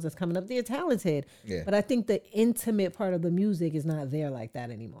these girls that's coming up. They're talented. Yeah. But I think the intimate part of the music is not there like that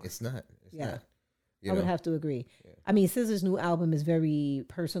anymore. It's not. Yeah. Not. I would have to agree. Yeah. I mean, SZA's new album is very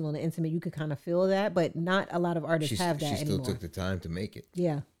personal and intimate. You could kind of feel that, but not a lot of artists have that anymore. She still took the time to make it.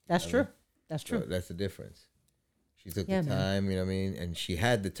 Yeah, that's true. That's true. So that's the difference. She took the time, you know what I mean? And she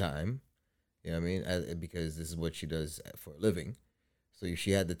had the time, you know what I mean? Because this is what she does for a living. So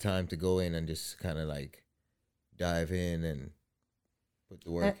she had the time to go in and just kind of like dive in and put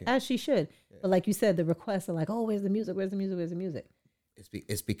the work in. As she should. Yeah. But like you said, the requests are like, oh, where's the music? Where's the music? Where's the music?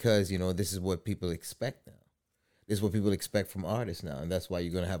 It's because, this is what people expect now. This is what people expect from artists now. And that's why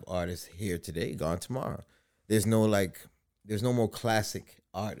you're going to have artists here today, gone tomorrow. There's no more classic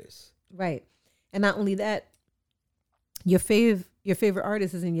artists. Right. And not only that, your favorite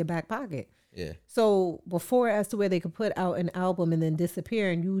artist is in your back pocket. Yeah. So before, as to where they could put out an album and then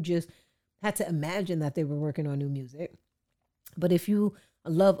disappear, and you just had to imagine that they were working on new music. But if you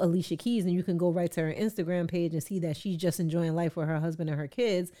love Alicia Keys and you can go right to her Instagram page and see that she's just enjoying life with her husband and her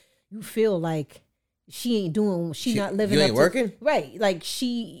kids, you feel like she not living you up ain't to, working? Right. Like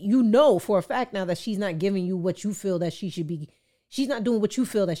for a fact now that she's not giving you what you feel that she should be. She's not doing what you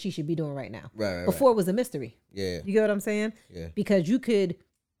feel that she should be doing right now. Right. Before it was a mystery. Yeah. You get what I'm saying? Yeah. Because you could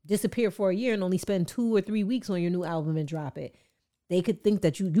disappear for a year and only spend 2 or 3 weeks on your new album and drop it. They could think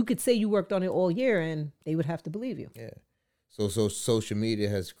that you could say you worked on it all year and they would have to believe you. Yeah. So social media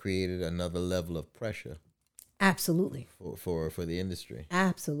has created another level of pressure. Absolutely. For the industry.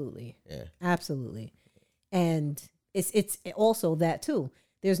 Absolutely. Yeah. Absolutely. And it's also that too.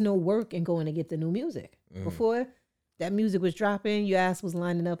 There's no work in going to get the new music. Mm-hmm. Before that music was dropping, your ass was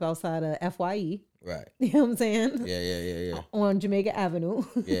lining up outside of FYE. Right. You know what I'm saying? Yeah. On Jamaica Avenue.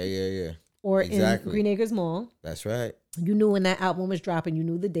 Yeah. Or in Green Acres Mall. That's right. You knew when that album was dropping, you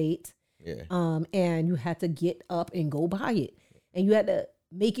knew the date. Yeah. And you had to get up and go buy it. And you had to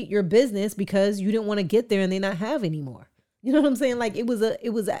make it your business because you didn't want to get there and they not have anymore. You know what I'm saying? Like it was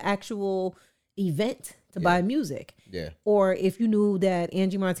an actual event to buy music. Yeah. Or if you knew that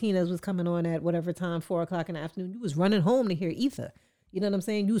Angie Martinez was coming on at whatever time, 4:00 in the afternoon, you was running home to hear Ether. You know what I'm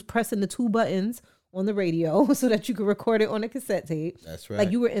saying? You was pressing the 2 buttons on the radio so that you could record it on a cassette tape. That's right.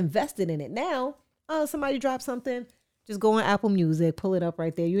 Like you were invested in it. Now, somebody dropped something, just go on Apple Music, pull it up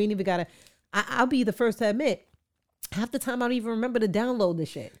right there. You ain't even gotta. I'll be the first to admit, half the time I don't even remember to download this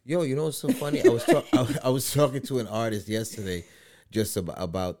shit. Yo, you know what's so funny? I was talking to an artist yesterday just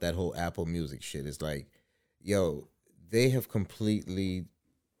about that whole Apple Music shit. It's like, yo, they haven't completely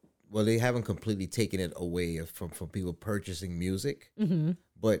taken it away from people purchasing music. Mm-hmm.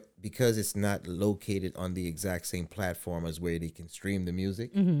 But because it's not located on the exact same platform as where they can stream the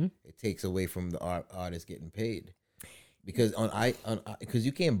music, it takes away from the artist getting paid. Because because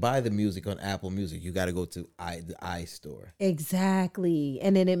you can't buy the music on Apple Music, you got to go to the iStore. Exactly,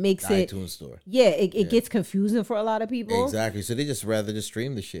 and then it makes the it iTunes store. Yeah, it gets confusing for a lot of people. Exactly, so they just rather just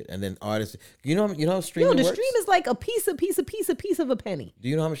stream the shit, and then artists. You know how streaming works? The stream is like a piece of a penny. Do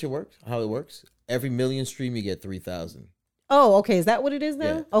you know how much it works? How it works? Every million stream you get 3,000. Oh, okay. Is that what it is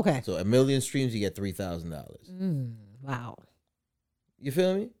now? Yeah. Okay. So 1 million streams, you get $3,000. Wow. You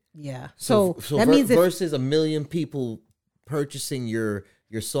feel me? Yeah. So that means versus 1 million people purchasing your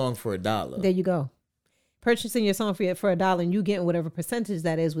song for $1. There you go. Purchasing your song for $1 and you getting whatever percentage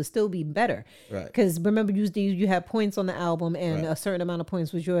that is would still be better. Right. Because remember, you had points on the album and a certain amount of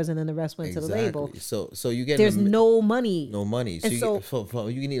points was yours and then the rest went to the label. So you get there's no money. No money. So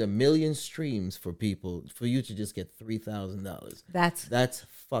you need 1 million streams for you to just get $3,000. That's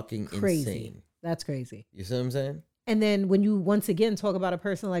fucking crazy. Insane. That's crazy. You see what I'm saying? And then when you once again talk about a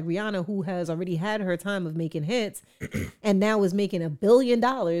person like Rihanna who has already had her time of making hits and now is making $1 billion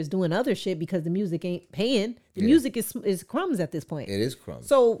doing other shit because the music ain't paying. The music is crumbs at this point. It is crumbs.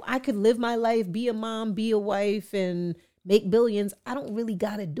 So I could live my life, be a mom, be a wife, and make billions. I don't really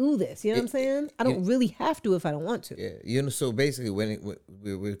got to do this. You know what I'm saying? I don't really have to if I don't want to. Yeah. You know, so basically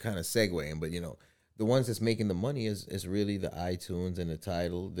we're kind of segueing, but you know, the ones that's making the money is really the iTunes and the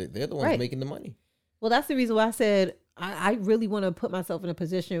Tidal. They're the ones making the money. Well, that's the reason why I said I really want to put myself in a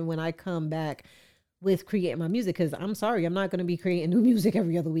position when I come back with creating my music. Because I'm sorry, I'm not going to be creating new music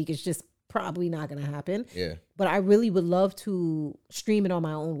every other week. It's just probably not going to happen. Yeah. But I really would love to stream it on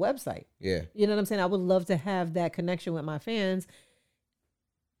my own website. Yeah. You know what I'm saying? I would love to have that connection with my fans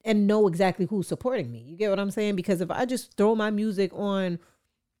and know exactly who's supporting me. You get what I'm saying? Because if I just throw my music on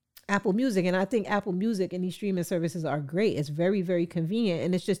Apple Music, and I think Apple Music and these streaming services are great. It's very, very convenient,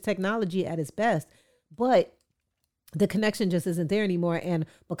 and it's just technology at its best. But the connection just isn't there anymore. And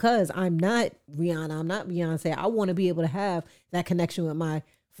because I'm not Rihanna, I'm not Beyonce, I want to be able to have that connection with my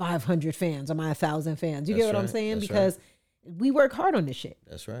 500 fans or my 1,000 fans. You get what I'm saying? Because we work hard on this shit.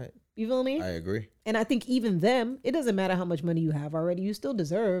 That's right. You feel me? I agree. And I think even them, it doesn't matter how much money you have already. You still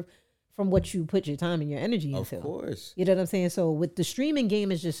deserve from what you put your time and your energy into. Of course. You know what I'm saying? So with the streaming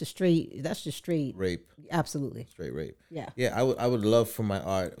game is just that's just straight rape. Absolutely. Straight rape. Yeah. Yeah, I would love for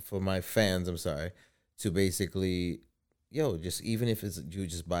my fans, to basically, just even if it's you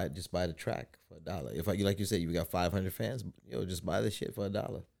just buy the track for $1. If like you said, you got 500 fans, just buy the shit for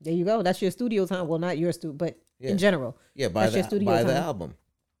 $1. There you go. That's your studio time. Well, not your studio, but in general. Yeah, buy the album.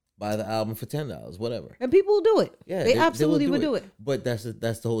 Buy the album for $10, whatever. And people will do it. Yeah, they absolutely would do it. But that's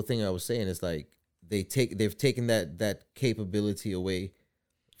the whole thing I was saying. It's like they've taken that capability away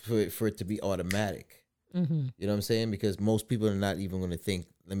for it to be automatic. Mm-hmm. You know what I'm saying? Because most people are not even going to think,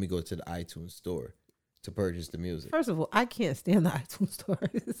 let me go to the iTunes store to purchase the music. First of all, I can't stand the iTunes store.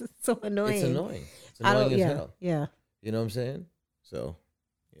 It's so annoying. It's annoying. It's annoying as hell. Yeah. You know what I'm saying? So,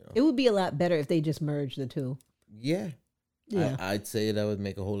 it would be a lot better if they just merged the two. Yeah. Yeah. I'd say that would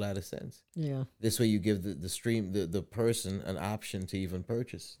make a whole lot of sense. Yeah. This way you give the person an option to even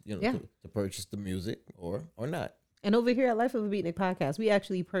purchase, to purchase the music or not. And over here at Life of a Beatnik podcast, we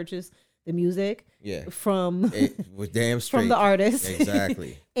actually purchase the music from with damn straight from the artist.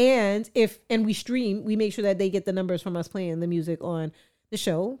 Exactly. and we stream, we make sure that they get the numbers from us playing the music on the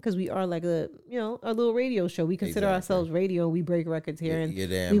show, because we are like a little radio show. We consider ourselves radio. We break records here, and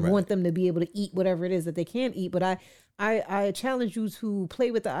we want them to be able to eat whatever it is that they can eat. But I challenge you to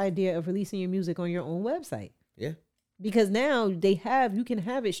play with the idea of releasing your music on your own website. Yeah. Because now you can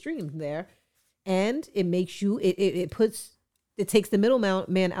have it streamed there, and it makes you it takes the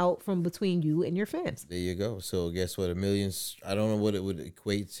middleman out from between you and your fans. There you go. So guess what? 1 million. I don't know what it would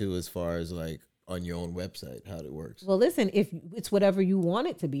equate to as far as like on your own website, how it works. Well, listen, if it's whatever you want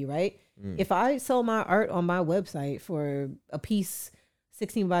it to be, right? If I sell my art on my website for a piece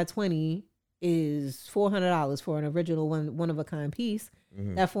 16 by 20 is $400 for an original one of a kind piece.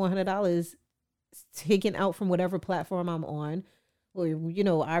 that $400 taken out from whatever platform I'm on, or, you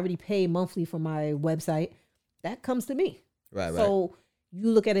know, I already pay monthly for my website, that comes to me. Right. So you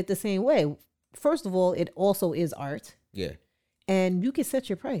look at it the same way. First of all, it also is art. Yeah. And you can set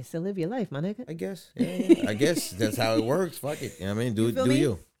your price and live your life, my nigga. I guess. Yeah. I guess that's how it works. Fuck it. You know what I mean? Do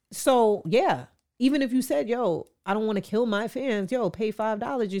you. So, yeah. Even if you said, yo, I don't want to kill my fans, yo, pay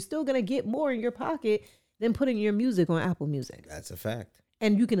 $5, you're still going to get more in your pocket than putting your music on Apple Music. That's a fact.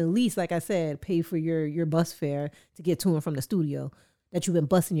 And you can at least, like I said, pay for your bus fare to get to and from the studio that you've been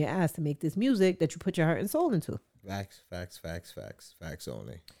busting your ass to make this music that you put your heart and soul into. Facts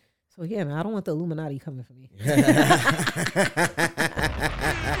only. So, yeah, man, I don't want the Illuminati coming for me.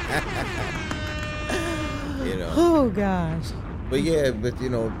 You know. Oh, gosh. But, yeah, you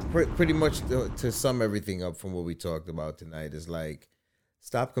know, pretty much to sum everything up from what we talked about tonight is like,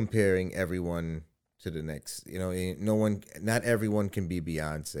 stop comparing everyone to the next. You know, not everyone can be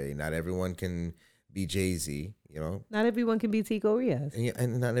Beyonce. Not everyone can be Jay-Z, you know. Not everyone can be Tico Riaz.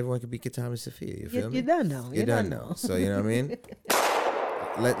 And not everyone can be Katami Sophia. You feel me? You're done now. You're done now. So, you know what I mean?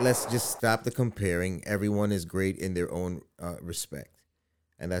 Let's just stop the comparing. Everyone is great in their own respect.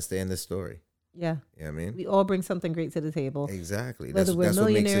 And that's the end of the story. Yeah. You know what I mean? We all bring something great to the table. Exactly. Whether we're millionaires,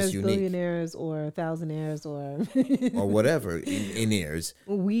 what makes us unique. billionaires, or thousandaires, or whatever in ears.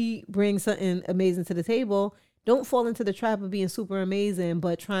 We bring something amazing to the table. Don't fall into the trap of being super amazing,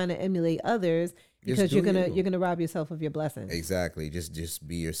 but trying to emulate others, because you're gonna rob yourself of your blessings. Exactly. Just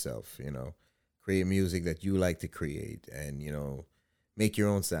be yourself. You know, create music that you like to create, and you know, make your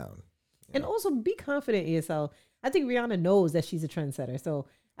own sound. And also be confident in yourself. I think Rihanna knows that she's a trendsetter, so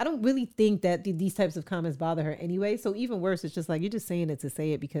I don't really think that these types of comments bother her anyway. So even worse, it's just like, you're just saying it to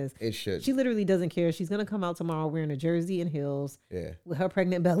say it, because it should. She literally doesn't care. She's going to come out tomorrow wearing a jersey and heels, with her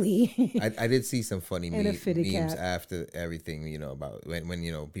pregnant belly. I did see some funny memes cap after everything, you know, about when,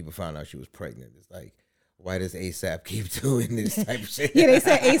 you know, people found out she was pregnant. It's like, why does ASAP keep doing this type of shit? Yeah, they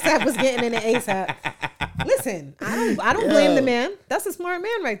said ASAP was getting into ASAP. Listen, I don't blame the man. That's a smart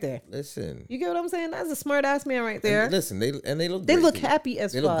man right there. Listen, you get what I'm saying? That's a smart ass man right there. And listen, they look happy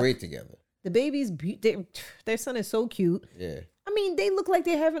as fuck. They look great together. The babies, their son is so cute. Yeah. I mean, they look like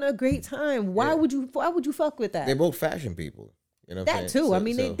they're having a great time. Why would you fuck with that? They're both fashion people. You know that too. So, I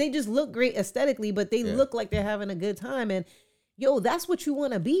mean, they just look great aesthetically, but they look like they're having a good time. And yo, that's what you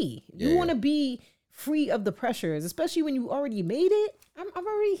want to be. You want to be free of the pressures, especially when you already made it. I'm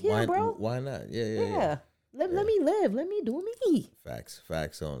already here, bro. Why not? Yeah. Let me live. Let me do me. Facts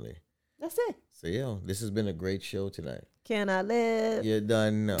only. That's it. So, yo, this has been a great show tonight. Can I live? You're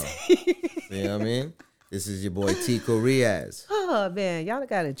done. No. You know what I mean? This is your boy Tico Riaz. Oh, man. Y'all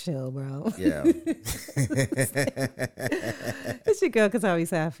gotta chill, bro. Yeah. It's your girl, Katami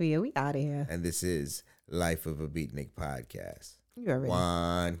Sophia. We out of here. And this is Life of a Beatnik podcast. You already.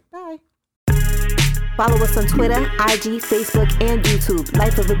 One. Bye. Follow us on Twitter, IG, Facebook, and YouTube.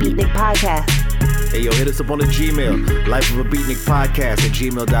 Life of a Beatnik podcast. Hey, yo, hit us up on the Gmail. Life of a Beatnik podcast at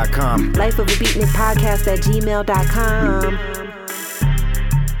gmail.com. Life of a Beatnik podcast at gmail.com.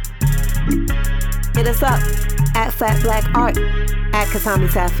 Hit us up at Fat Black Art, at Katami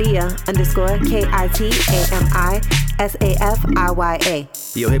Sophia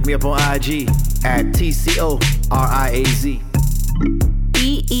 _KITAMISAFIYA. Yo, hit me up on IG at TCORIAZ.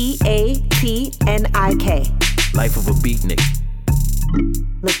 BEATNIK. Life of a Beatnik.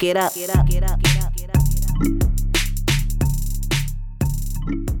 Look it up.